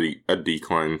been on a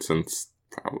decline since,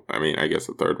 I guess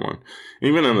the third one.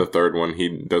 Even in the third one, he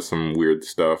does some weird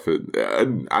stuff.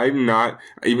 I'm not,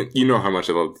 even, you know how much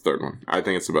I love the third one. I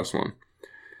think it's the best one.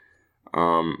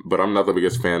 But I'm not the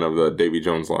biggest fan of the Davy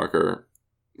Jones locker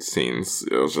scenes.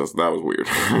 It was just, that was weird.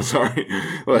 I'm sorry.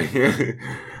 But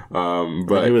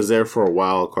he was there for a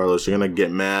while, Carlos. You're gonna get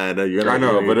mad. I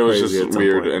know, but it was just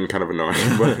weird and kind of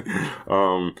annoying. But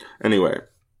anyway,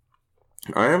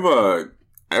 I have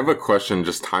a question,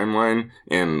 just timeline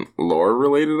and lore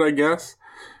related, I guess,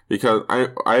 because I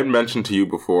had mentioned to you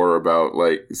before about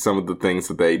like some of the things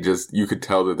that you could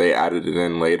tell that they added it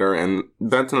in later, and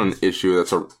that's not an issue.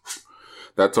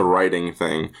 That's a writing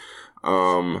thing.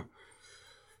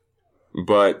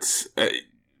 But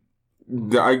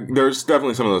there's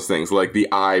definitely some of those things, like the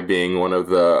eye being one of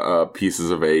the pieces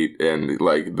of 8, and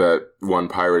like that one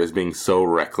pirate is being so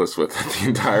reckless with the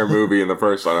entire movie in the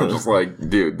first one. I'm just like,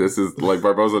 dude, this is like,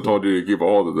 Barbossa told you to keep a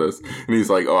hold of this, and he's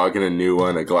like, oh, I'll get a new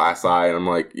one, a glass eye, and I'm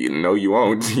like, no, you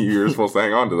won't. You're supposed to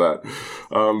hang on to that.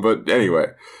 But anyway,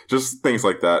 just things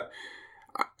like that.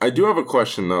 I do have a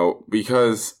question, though,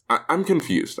 because I'm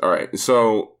confused. All right,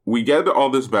 so we get all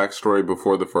this backstory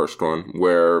before the first one,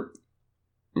 where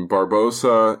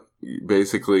Barbossa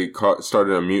basically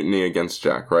started a mutiny against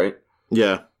Jack, right?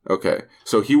 Yeah. Okay,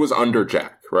 so he was under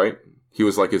Jack, right? He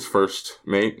was like his first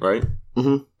mate, right?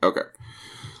 Okay.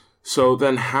 So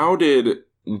then how did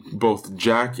both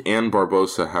Jack and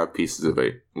Barbossa have pieces of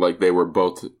 8? Like, they were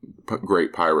both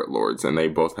great pirate lords, and they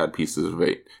both had pieces of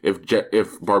 8. If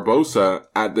Barbossa,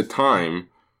 at the time,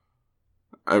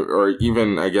 or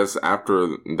even, I guess, after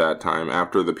that time,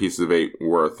 after the pieces of 8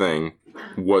 were a thing,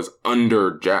 was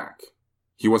under Jack,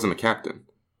 he wasn't a captain.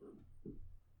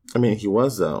 I mean, he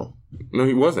was, though. No,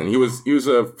 he wasn't. He was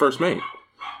a first mate.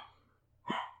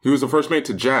 He was the first mate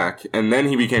to Jack, and then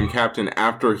he became captain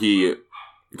after he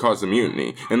caused the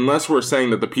mutiny. Unless we're saying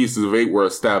that the Pieces of Eight were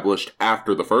established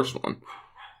after the first one.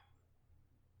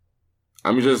 I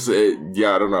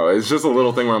don't know. It's just a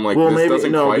little thing where I'm like, this maybe,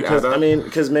 doesn't quite add up.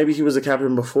 because maybe he was a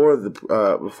captain before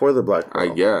the Black Pearl. I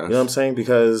guess. You know what I'm saying?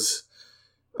 Because,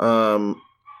 I'm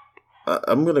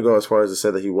gonna go as far as to say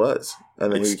that he was.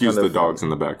 And then Excuse the dogs in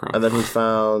the background. And then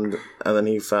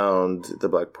he found the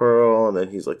Black Pearl, and then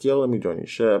he's like, "Yo, let me join your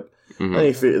ship."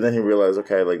 Mm-hmm. And then he realized,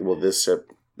 okay, like, well, this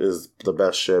ship is the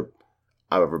best ship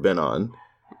I've ever been on.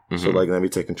 Mm-hmm. So, like, let me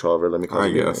take control of it. Let me call it.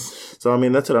 I guess. So, I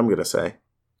mean, that's what I'm gonna say.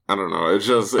 I don't know. It's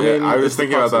just I was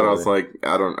thinking about that. I was like,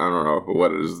 I don't know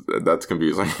what is that's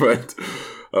confusing, but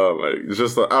it's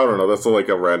just I don't know. That's like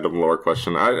a random lore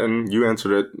question. And you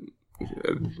answered it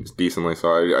decently,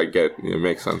 so I get it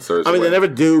makes sense. They never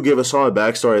do give a solid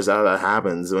backstory as to how that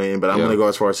happens. I mean, but I'm gonna go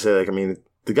as far as to say, like, I mean,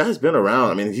 the guy's been around.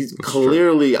 I mean, he's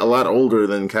clearly a lot older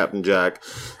than Captain Jack.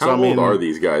 How old are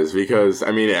these guys? Because,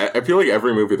 I mean, I feel like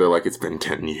every movie they're like, it's been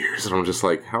 10 years. And I'm just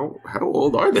like, how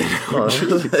old are they now?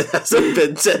 It hasn't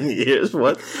been 10 years.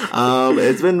 What?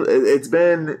 It's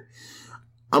been...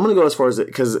 I'm going to go as far as it...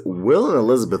 Because Will and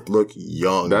Elizabeth look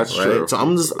young. That's right? True. So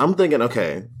I'm thinking,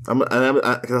 okay. Because I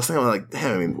was thinking, like,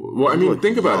 damn, I mean... Well, I mean,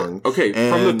 think about it. Okay,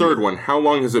 from the third one, how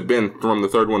long has it been from the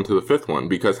third one to the fifth one?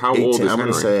 Because how old is Henry? I'm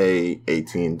going to say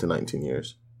 18 to 19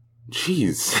 years.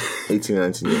 Jeez. 18 to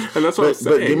 19 years. And that's what I'm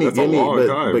saying. That's a long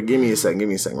time. But give me a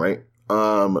second, right?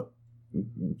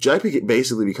 Jack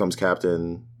basically becomes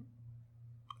captain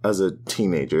as a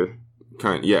teenager.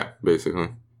 Yeah,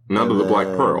 basically. Not of the Black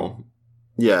Pearl.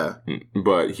 Yeah.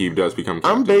 But he does become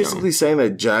captain. I'm basically saying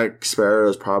that Jack Sparrow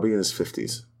is probably in his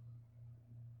 50s.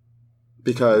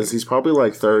 Because he's probably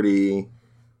like 30. He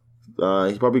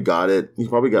probably got it. He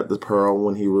probably got the pearl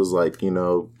when he was like,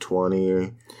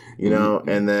 20,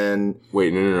 and then...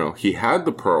 Wait, no. He had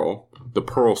the pearl. The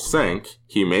pearl sank.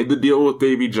 He made the deal with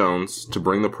Davy Jones to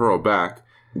bring the pearl back.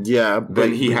 Yeah.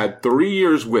 Then he had 3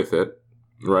 years with it,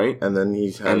 right? And then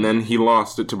he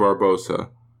lost it to Barbossa.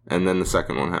 And then the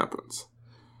second one happens.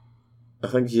 I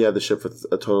think he had the ship for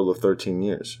a total of 13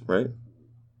 years, right?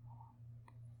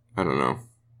 I don't know.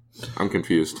 I'm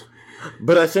confused.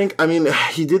 But I think,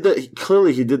 he did that.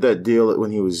 Clearly, he did that deal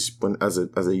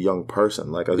as a young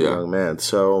person, like as a young man.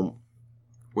 So,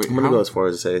 wait, I'm gonna go as far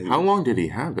as to say, how long did he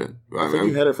have it? I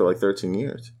think he had it for like 13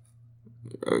 years.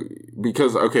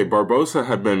 Because Barbossa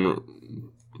had been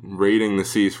raiding the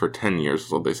seas for 10 years,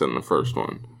 is what they said in the first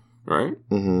one, right?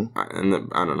 Mm-hmm.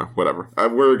 I don't know, whatever.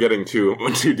 We're getting too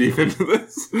deep into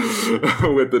this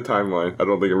with the timeline. I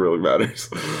don't think it really matters.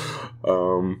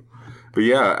 But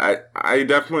yeah, I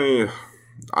definitely...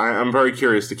 I'm very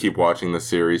curious to keep watching this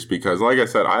series because, like I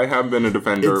said, I have been a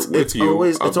defender with you.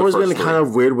 It's always been kind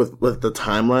of weird with the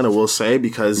timeline, I will say,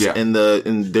 because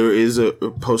there is a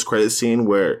post-credit scene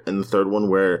where in the third one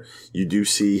where you do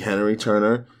see Henry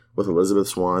Turner with Elizabeth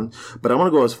Swann. But I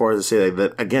want to go as far as to say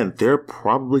that again, they're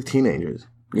probably teenagers.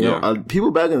 You know,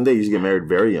 people back in the day used to get married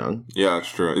very young. Yeah, it's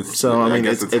true. It's how long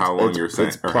you're saying.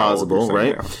 It's plausible,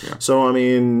 right? Yeah. So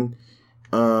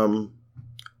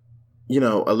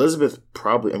Elizabeth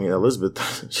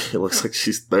she looks like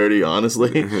she's 30,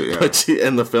 honestly. Yeah. But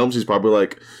in the film, she's probably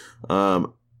like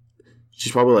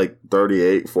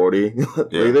 38, 40.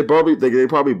 Yeah. They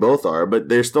probably both are, but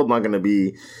they're still not going to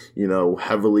be,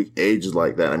 heavily aged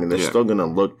like that. They're still going to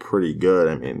look pretty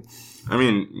good.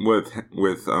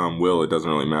 With Will, it doesn't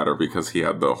really matter because he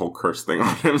had the whole curse thing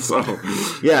on him. So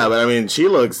yeah, but she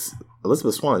looks.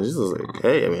 Elizabeth Swann, she's just like,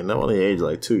 hey, that only aged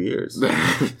like 2 years.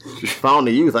 Found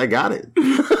the youth, I got it.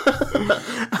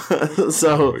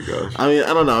 So,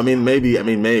 I don't know.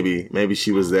 Maybe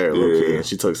she was there, low-key, and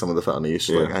she took some of the found the youth.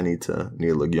 She's like, I need to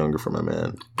look younger for my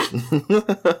man.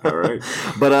 All right.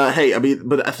 But I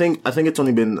think it's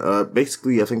only been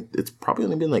basically. I think it's probably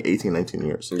only been like 18, 19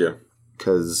 years. Yeah.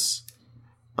 Because,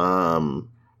 what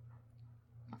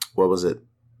was it?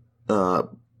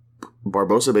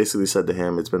 Barbossa basically said to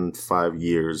him, it's been 5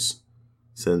 years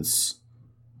since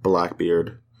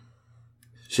Blackbeard.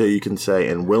 So you can say,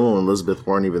 and Will and Elizabeth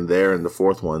weren't even there in the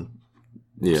fourth one.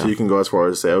 Yeah. So you can go as far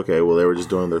as to say, okay, well, they were just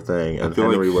doing their thing. And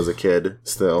Henry was a kid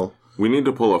still. We need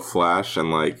to pull a Flash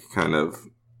and, kind of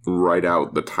write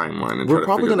out the timeline. We're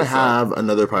probably going to have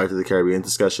another Pirates of the Caribbean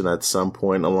discussion at some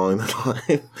point along the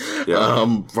line.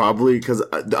 Yeah. Probably, because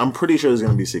I'm pretty sure there's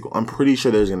going to be a sequel. A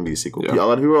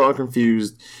lot of people are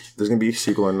confused if there's going to be a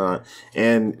sequel or not.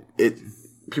 And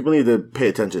people need to pay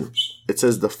attention. It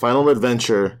says the final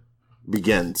adventure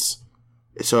begins.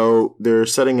 So they're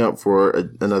setting up for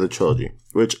another trilogy,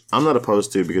 which I'm not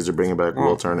opposed to because they're bringing back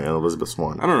Will Turner and Elizabeth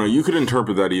Swann. I don't know. You could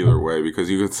interpret that either way because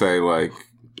you could say,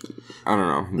 I don't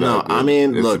know. No, I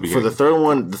mean, look, for the third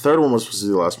one was supposed to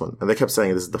be the last one. And they kept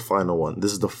saying, this is the final one.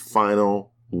 This is the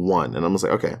final one. And I'm just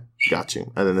like, okay, got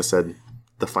you. And then they said,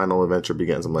 the final adventure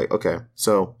begins. I'm like, okay,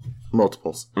 so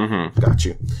multiples. Mm-hmm. Got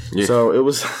you. Yeah. So it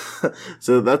was,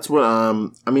 so that's what,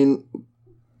 I mean,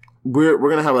 we're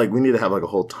gonna have we need to have a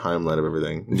whole timeline of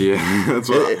everything. Yeah, that's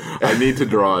what I need to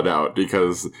draw it out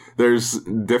because there's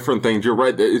different things. You're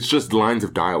right. It's just lines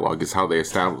of dialogue is how they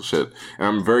establish it, and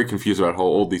I'm very confused about how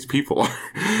old these people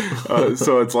are.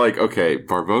 So it's like, okay,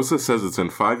 Barbossa says it's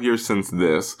been 5 years since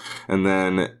this, and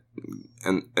then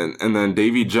then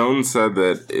Davy Jones said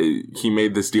that he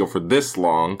made this deal for this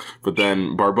long, but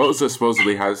then Barbossa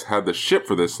supposedly has had the ship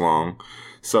for this long.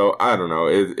 So I don't know.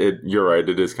 You're right.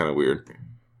 It is kind of weird.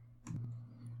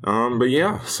 But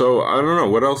yeah, so I don't know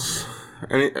what else.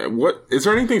 What is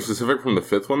there anything specific from the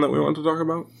fifth one that we want to talk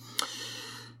about?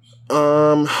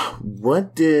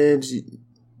 What did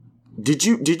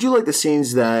you like the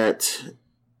scenes that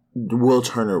Will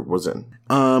Turner was in?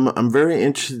 I'm very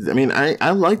interested. I mean,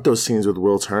 I like those scenes with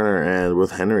Will Turner and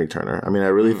with Henry Turner. I mean, I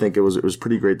really think it was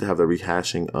pretty great to have the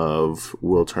rehashing of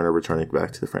Will Turner returning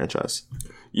back to the franchise.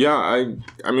 Yeah,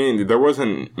 I mean, there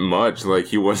wasn't much.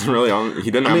 He wasn't really on.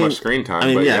 He didn't have much screen time.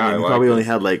 He probably only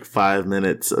had 5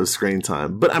 minutes of screen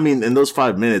time. But I mean, in those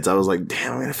 5 minutes, I was like,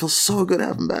 damn, man, it feels so good to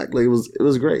have him back. It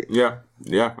was great. Yeah.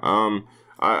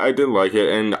 I did like it,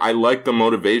 and I liked the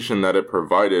motivation that it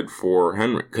provided for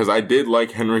Henry because I did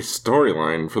like Henry's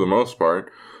storyline for the most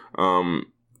part.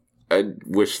 I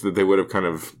wish that they would have kind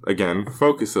of, again,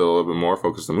 focused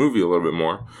the movie a little bit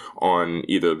more on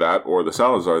either that or the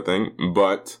Salazar thing.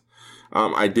 But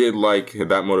I did like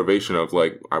that motivation of,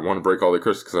 I want to break all the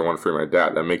curses because I want to free my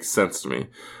dad. That makes sense to me.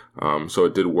 So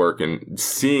it did work. And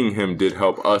seeing him did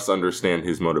help us understand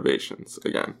his motivations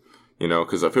again.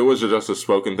 Because if it was just a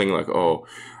spoken thing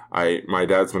my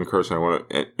dad's been cursed and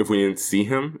if we didn't see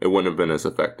him, it wouldn't have been as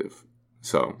effective.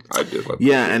 So I did like that.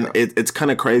 Yeah, and it's kind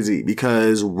of crazy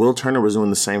because Will Turner was doing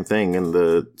the same thing in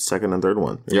the second and third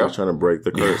one. He was trying to break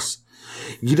the curse.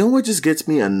 Yeah. You know what just gets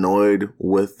me annoyed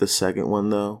with the second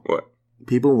one, though? What?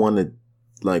 People wanted,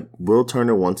 Will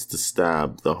Turner wants to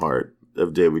stab the heart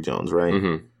of Davy Jones, right?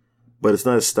 Mm-hmm. But it's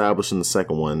not established in the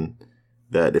second one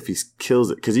that if he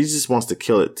kills it, because he just wants to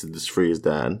kill it to just free his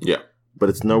dad. Yeah. But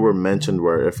it's nowhere mentioned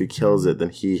where if he kills it, then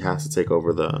he has to take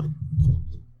over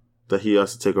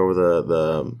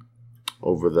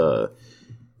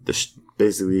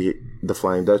basically the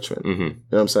Flying Dutchman. Mm-hmm. You know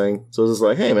what I'm saying? So it's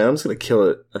just hey man, I'm just gonna kill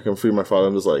it. I can free my father.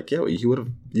 I'm just yeah, well, you would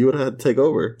have had to take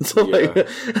over. So and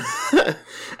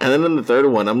then in the third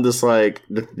one, I'm just here's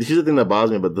the thing that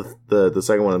bothers me about the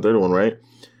second one and third one, right?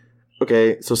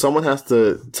 Okay, so someone has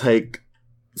to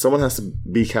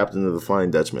be captain of the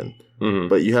Flying Dutchman. Mm-hmm.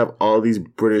 But you have all these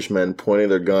British men pointing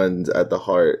their guns at the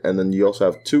heart, and then you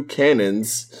also have 2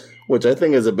 cannons, which I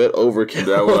think is a bit overkill.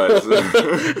 That was.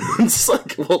 It's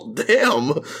well,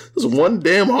 damn. There's one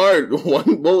damn heart.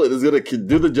 One bullet is going to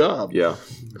do the job. Yeah.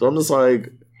 So I'm just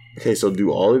okay, so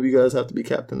do all of you guys have to be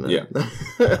captain then? Yeah.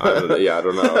 I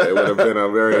don't know. It would have been a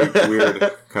very weird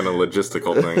kind of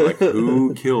logistical thing.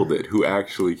 Who killed it? Who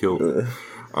actually killed it?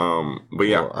 But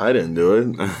yeah. Well, I didn't do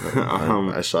it.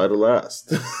 I shot it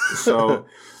last. So,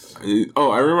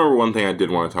 I remember one thing I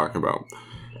did want to talk about.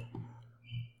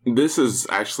 This is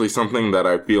actually something that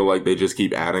I feel like they just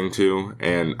keep adding to,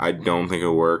 and I don't think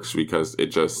it works because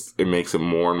it makes it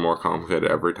more and more complicated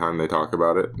every time they talk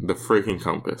about it. The freaking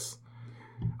compass.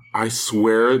 I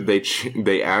swear they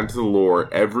add to the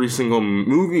lore every single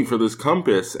movie for this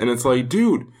compass, and it's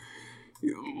dude,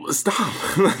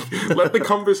 stop. Let the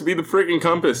compass be the freaking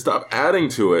compass. Stop adding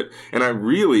to it. And I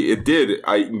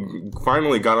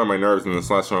finally got on my nerves in this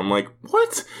last one. I'm like,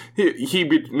 what?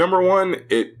 Number one,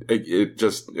 it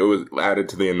was added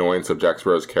to the annoyance of Jack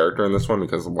Sparrow's character in this one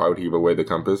because why would he give away the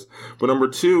compass? But number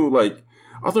two,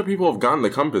 other people have gotten the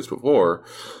compass before.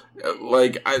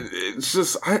 It's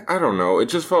just, I don't know. It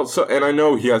just felt so, and I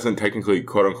know he hasn't technically,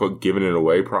 quote unquote, given it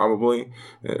away, probably,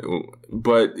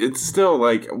 but it's still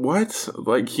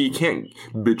what? He can't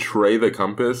betray the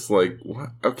compass? What?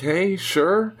 Okay,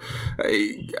 sure.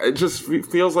 It just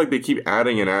feels like they keep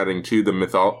adding and adding to the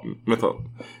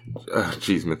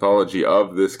mythology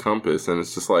of this compass, and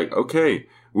it's just okay,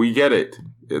 we get it.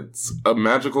 It's a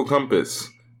magical compass.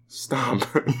 Stop.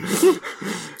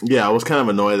 Yeah, I was kind of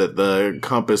annoyed that the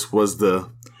compass was the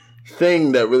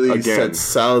thing that really set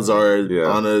Salazar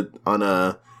on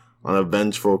a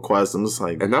vengeful quest. I'm just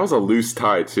and that was a loose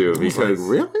tie too. Because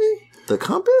really, the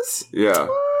compass? Yeah.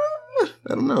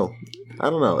 I don't know.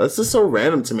 It's just so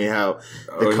random to me how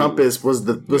the compass was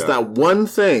that one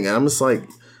thing, and I'm just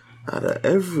out of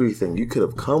everything you could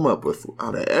have come up with,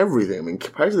 out of everything. I mean,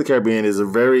 Pirates of the Caribbean is a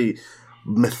very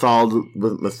mythology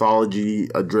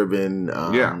driven,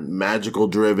 magical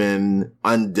driven,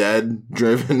 undead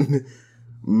driven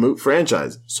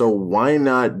franchise. So why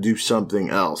not do something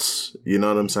else? You know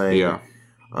what I'm saying? Yeah.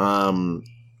 I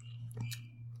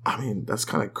mean, that's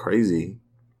kind of crazy.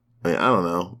 I mean, I don't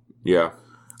know. Yeah.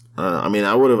 I mean,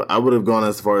 I would have gone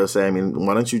as far as say, I mean,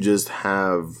 why don't you just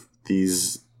have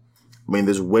these? I mean,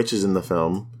 there's witches in the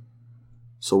film,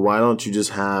 so why don't you just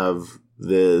have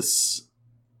this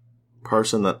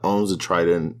person that owns a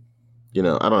trident? You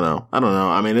know, I don't know.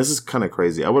 I mean, this is kind of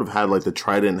crazy. I would have had like the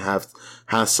trident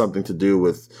has something to do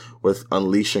with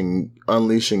unleashing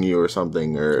you or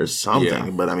something. Yeah.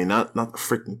 But I mean, not the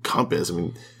freaking compass. I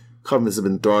mean, compass has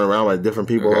been thrown around by different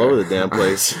people all over the damn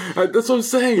place. That's what I'm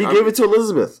saying. He gave it to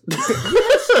Elizabeth.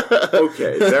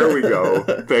 Okay, there we go.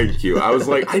 Thank you. I was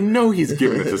like, I know he's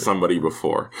given it to somebody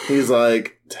before. He's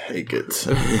like, take it.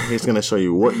 He's gonna show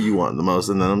you what you want the most,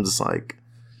 and then I'm just like,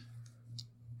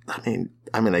 I mean,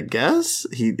 I guess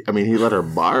he let her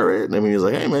borrow it. I mean, he's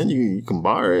like, hey man, you can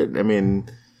borrow it. I mean,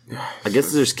 I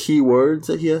guess there's key words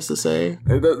that he has to say.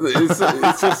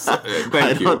 It's just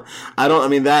thank you. I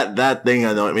mean, that thing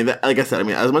I know. I mean, like I said, I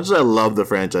mean, as much as I love the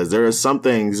franchise, there are some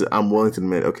things I'm willing to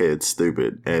admit, okay, it's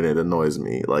stupid and it annoys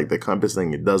me. Like the compass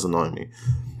thing, it does annoy me.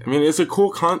 I mean, it's a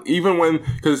cool even when,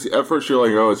 because at first you're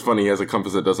like, oh, it's funny, he has a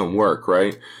compass that doesn't work,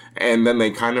 right? And then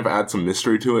they kind of add some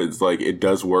mystery to it. It's like, it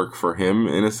does work for him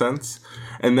in a sense.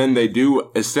 And then they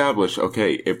do establish,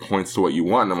 okay, it points to what you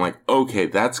want. And I'm like, okay,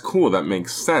 that's cool. That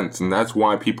makes sense. And that's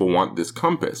why people want this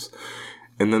compass.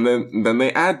 And then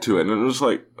they add to it. And I'm just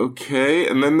like, okay.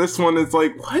 And then this one is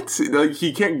like, what? Like,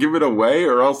 he can't give it away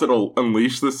or else it'll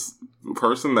unleash this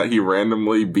person that he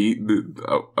randomly beat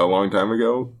a long time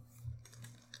ago.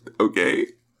 Okay.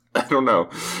 I don't know.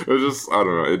 It was just, I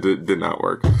don't know. It did not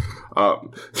work.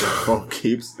 Phone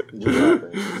keeps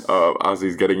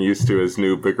Ozzy's getting used to his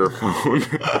new bigger phone.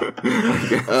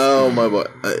 Oh my boy,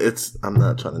 I'm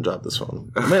not trying to drop this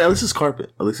phone. Man, at least it's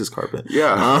carpet.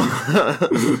 Yeah.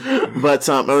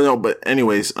 But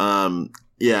anyways,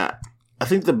 yeah, I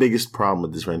think the biggest problem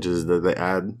with this franchise is that they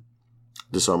add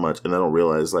just so much and they don't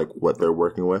realize like what they're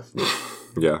working with.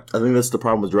 Yeah. I think that's the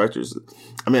problem with directors.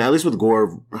 I mean, at least with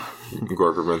Gore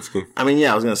Verbinski. I mean,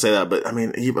 yeah, I was going to say that, but I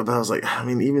mean, but I was like, I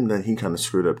mean, even then he kind of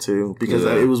screwed up too, because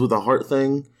it was with the heart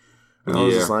thing. And I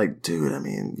was just like, dude, I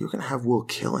mean, you're going to have Will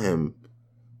kill him.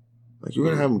 Like, you're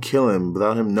going to have him kill him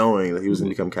without him knowing that he was going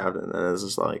to become captain. And it's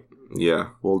just like,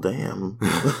 yeah. Well, damn.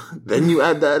 Then you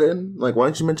add that in? Like, why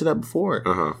didn't you mention that before?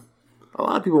 Uh-huh. A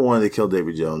lot of people wanted to kill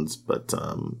Davy Jones, but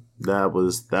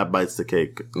that bites the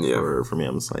cake for me.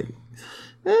 I'm just like,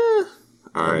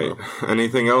 all right.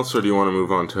 Anything else, or do you want to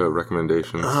move on to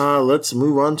recommendations? Let's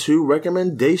move on to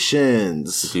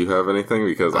recommendations. Do you have anything?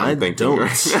 Because I'm thinking don't.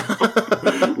 Right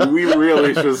now. We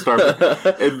really should start.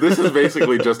 This is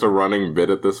basically just a running bit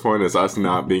at this point, is us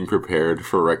not being prepared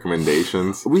for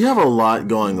recommendations. We have a lot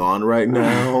going on right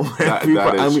now. that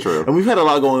is true. And we've had a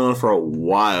lot going on for a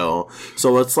while.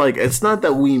 So it's like, it's not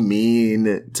that we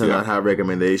mean to not have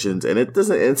recommendations, and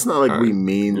it's not like we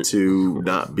mean to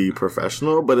not be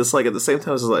professional, but it's like at the same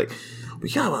time, it's like, we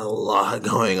got a lot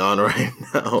going on right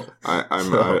now.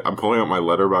 I'm pulling up my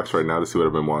letterbox right now to see what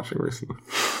I've been watching recently.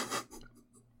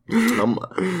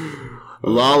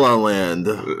 La La Land.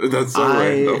 That's so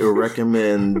random. I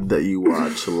recommend that you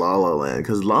watch La La Land,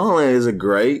 because La La Land is a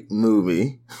great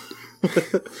movie.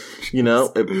 You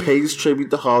know, it pays tribute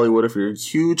to Hollywood. If you're a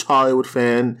huge Hollywood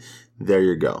fan, there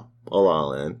you go. La La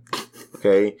Land.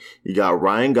 Okay, you got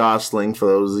Ryan Gosling, for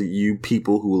those of you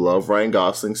people who love Ryan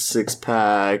Gosling,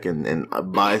 six-pack and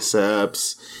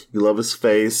biceps. You love his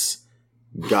face.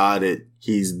 Got it.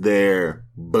 He's there.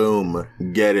 Boom.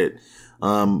 Get it.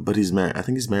 But he's married. I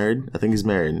think he's married,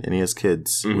 and he has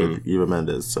kids with Eva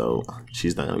Mendes, so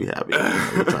she's not gonna be happy.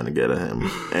 I'm trying to get at him.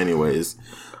 Anyways,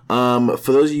 for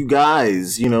those of you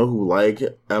guys, you know, who like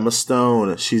Emma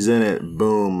Stone, she's in it.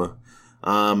 Boom.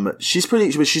 She's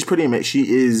pretty amazing. She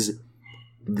is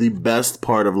the best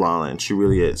part of La La Land. She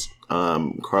really is.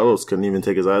 Carlos couldn't even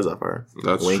take his eyes off her.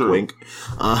 That's wink, true. wink.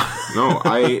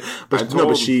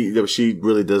 But she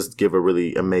really does give a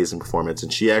really amazing performance,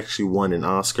 and she actually won an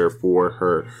Oscar for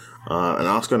her, an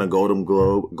Oscar and a Golden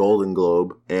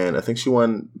Globe, and I think she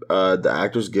won the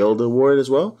Actors Guild Award as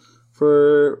well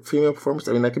for female performance.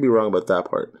 I mean, I could be wrong about that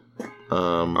part.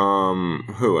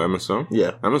 Who? Emma Stone?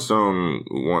 Yeah. Emma Stone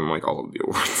won like all of the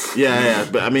awards.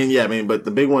 But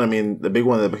the big one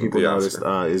that people noticed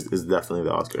is definitely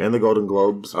the Oscar and the Golden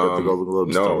Globes. But the Golden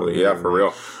Globes. For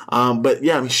real. But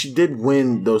yeah, I mean, she did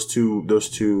win those two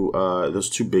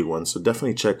big ones. So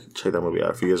definitely check that movie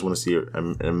out if you guys want to see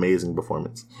an amazing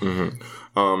performance.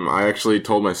 Mm-hmm. I actually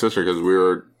told my sister because we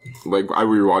were. Like, I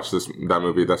rewatched that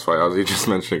movie. That's why Ozzy just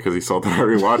mentioned it because he saw that I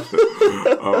rewatched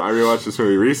it. I rewatched this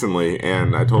movie recently,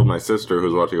 and I told my sister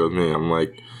who's watching it with me, I'm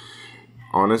like,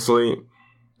 honestly,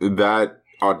 that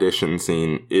audition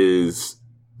scene is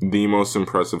the most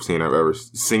impressive scene I've ever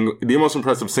seen. The most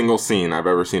impressive single scene I've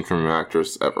ever seen from an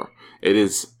actress ever. It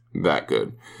is that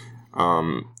good.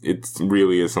 It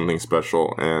really is something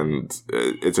special, and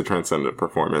it's a transcendent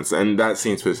performance. And that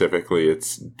scene specifically,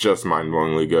 it's just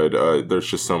mind-blowingly good. There's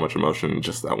just so much emotion in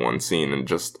just that one scene, and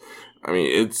just, I mean,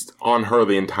 it's on her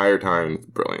the entire time. It's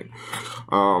brilliant.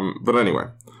 But anyway,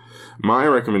 my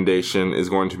recommendation is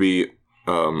going to be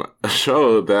a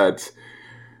show that,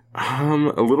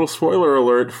 a little spoiler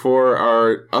alert for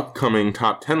our upcoming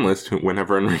top 10 list,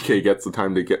 whenever Enrique gets the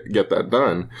time to get that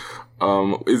done,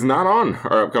 is not on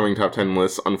our upcoming top 10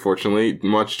 list, unfortunately,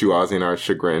 much to Ozzy and our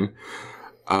chagrin.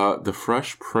 The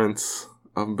Fresh Prince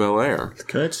of Bel-Air.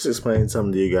 Can I just explain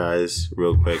something to you guys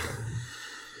real quick?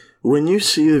 When you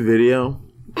see the video,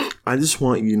 I just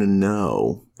want you to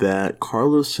know that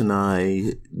Carlos and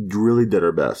I really did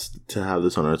our best to have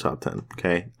this on our top 10,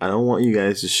 okay? I don't want you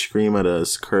guys to scream at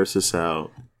us, curse us out,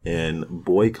 and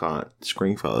boycott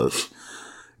Screenfellas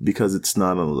because it's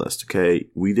not on the list, okay?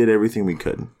 We did everything we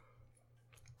could.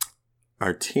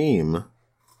 Our team,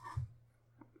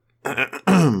 Bob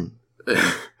and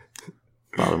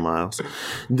Miles,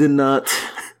 did not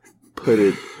put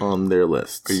it on their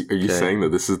list. Are you saying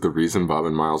that this is the reason Bob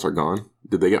and Miles are gone?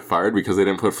 Did they get fired because they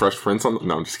didn't put Fresh Prince on?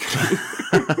 No, I'm just kidding.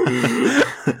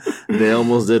 They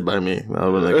almost did by me. I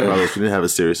was like, Carlos, we didn't have a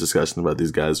serious discussion about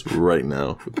these guys right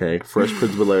now, okay? Fresh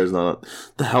Prince of Bel-Air is not.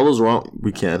 The hell is wrong?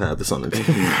 We can't have this on the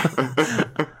team.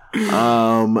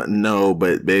 No,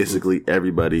 but basically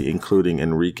everybody, including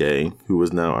Enrique, who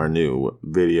is now our new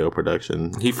video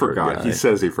production. He forgot. Guy. He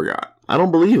says he forgot. I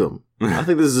don't believe him. I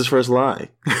think this is his first lie.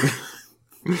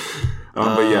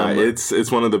 But yeah,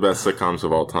 it's one of the best sitcoms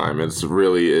of all time. It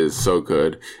really is so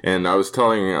good. And I was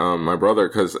telling my brother,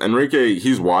 because Enrique,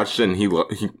 he's watched it and he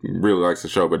really likes the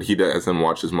show, but he doesn't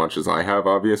watch as much as I have,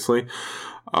 obviously.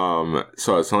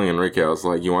 So I was telling Enrique, I was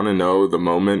like, you want to know the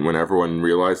moment when everyone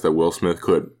realized that Will Smith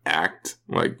could act?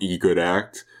 Like, he could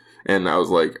act? And I was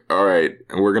like, all right,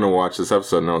 we're going to watch this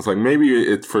episode. And I was like, maybe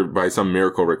it's by some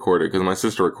miracle recorded, because my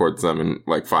sister records them in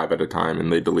like 5 at a time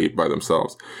and they delete by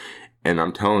themselves. And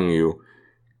I'm telling you,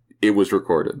 it was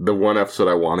recorded. The one episode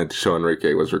I wanted to show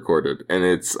Enrique was recorded. And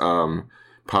it's,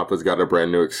 Papa's Got a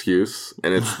Brand New Excuse.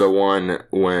 And it's the one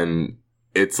when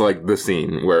it's like the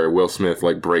scene where Will Smith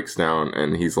like breaks down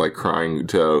and he's like crying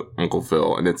to Uncle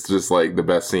Phil. And it's just like the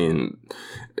best scene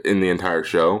in the entire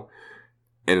show.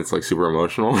 And it's like super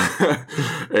emotional.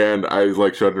 And I was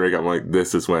like showed Enrique, I'm like,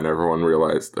 this is when everyone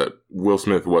realized that Will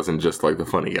Smith wasn't just like the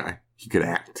funny guy. He could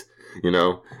act, you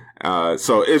know?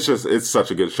 So it's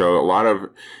such a good show.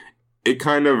 It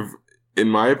kind of, in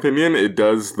my opinion, it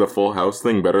does the Full House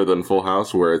thing better than Full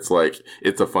House, where it's like,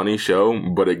 it's a funny show,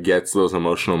 but it gets those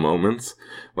emotional moments.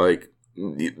 Like,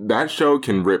 that show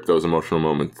can rip those emotional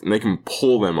moments, and they can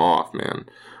pull them off, man.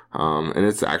 And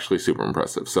it's actually super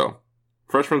impressive. So,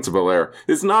 Fresh Prince of Bel-Air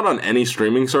is not on any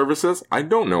streaming services. I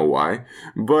don't know why,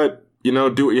 but, you know,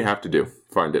 do what you have to do.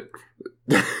 Find it.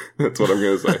 That's what I'm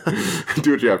going to say.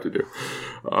 Do what you have to do.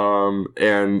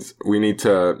 And we need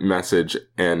to message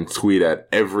and tweet at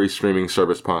every streaming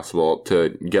service possible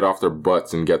to get off their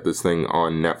butts and get this thing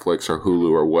on Netflix or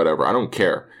Hulu or whatever. I don't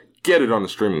care. Get it on the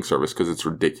streaming service because it's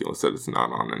ridiculous that it's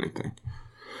not on anything.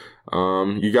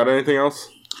 You got anything else?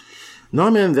 No,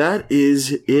 man, that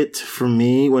is it for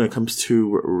me when it comes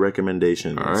to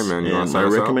recommendations. All right, man. My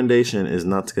recommendation is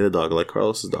not to get a dog like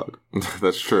Carlos's dog.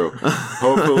 That's true.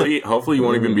 Hopefully you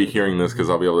won't even be hearing this because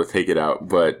I'll be able to take it out.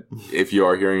 But if you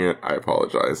are hearing it, I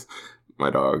apologize. My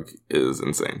dog is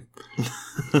insane.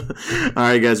 All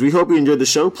right, guys. We hope you enjoyed the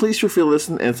show. Please feel free to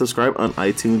listen and subscribe on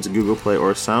iTunes, Google Play,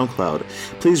 or SoundCloud.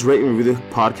 Please rate and review the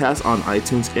podcast on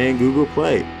iTunes and Google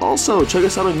Play. Also, check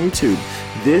us out on YouTube.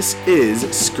 This is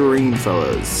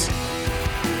Screenfellas.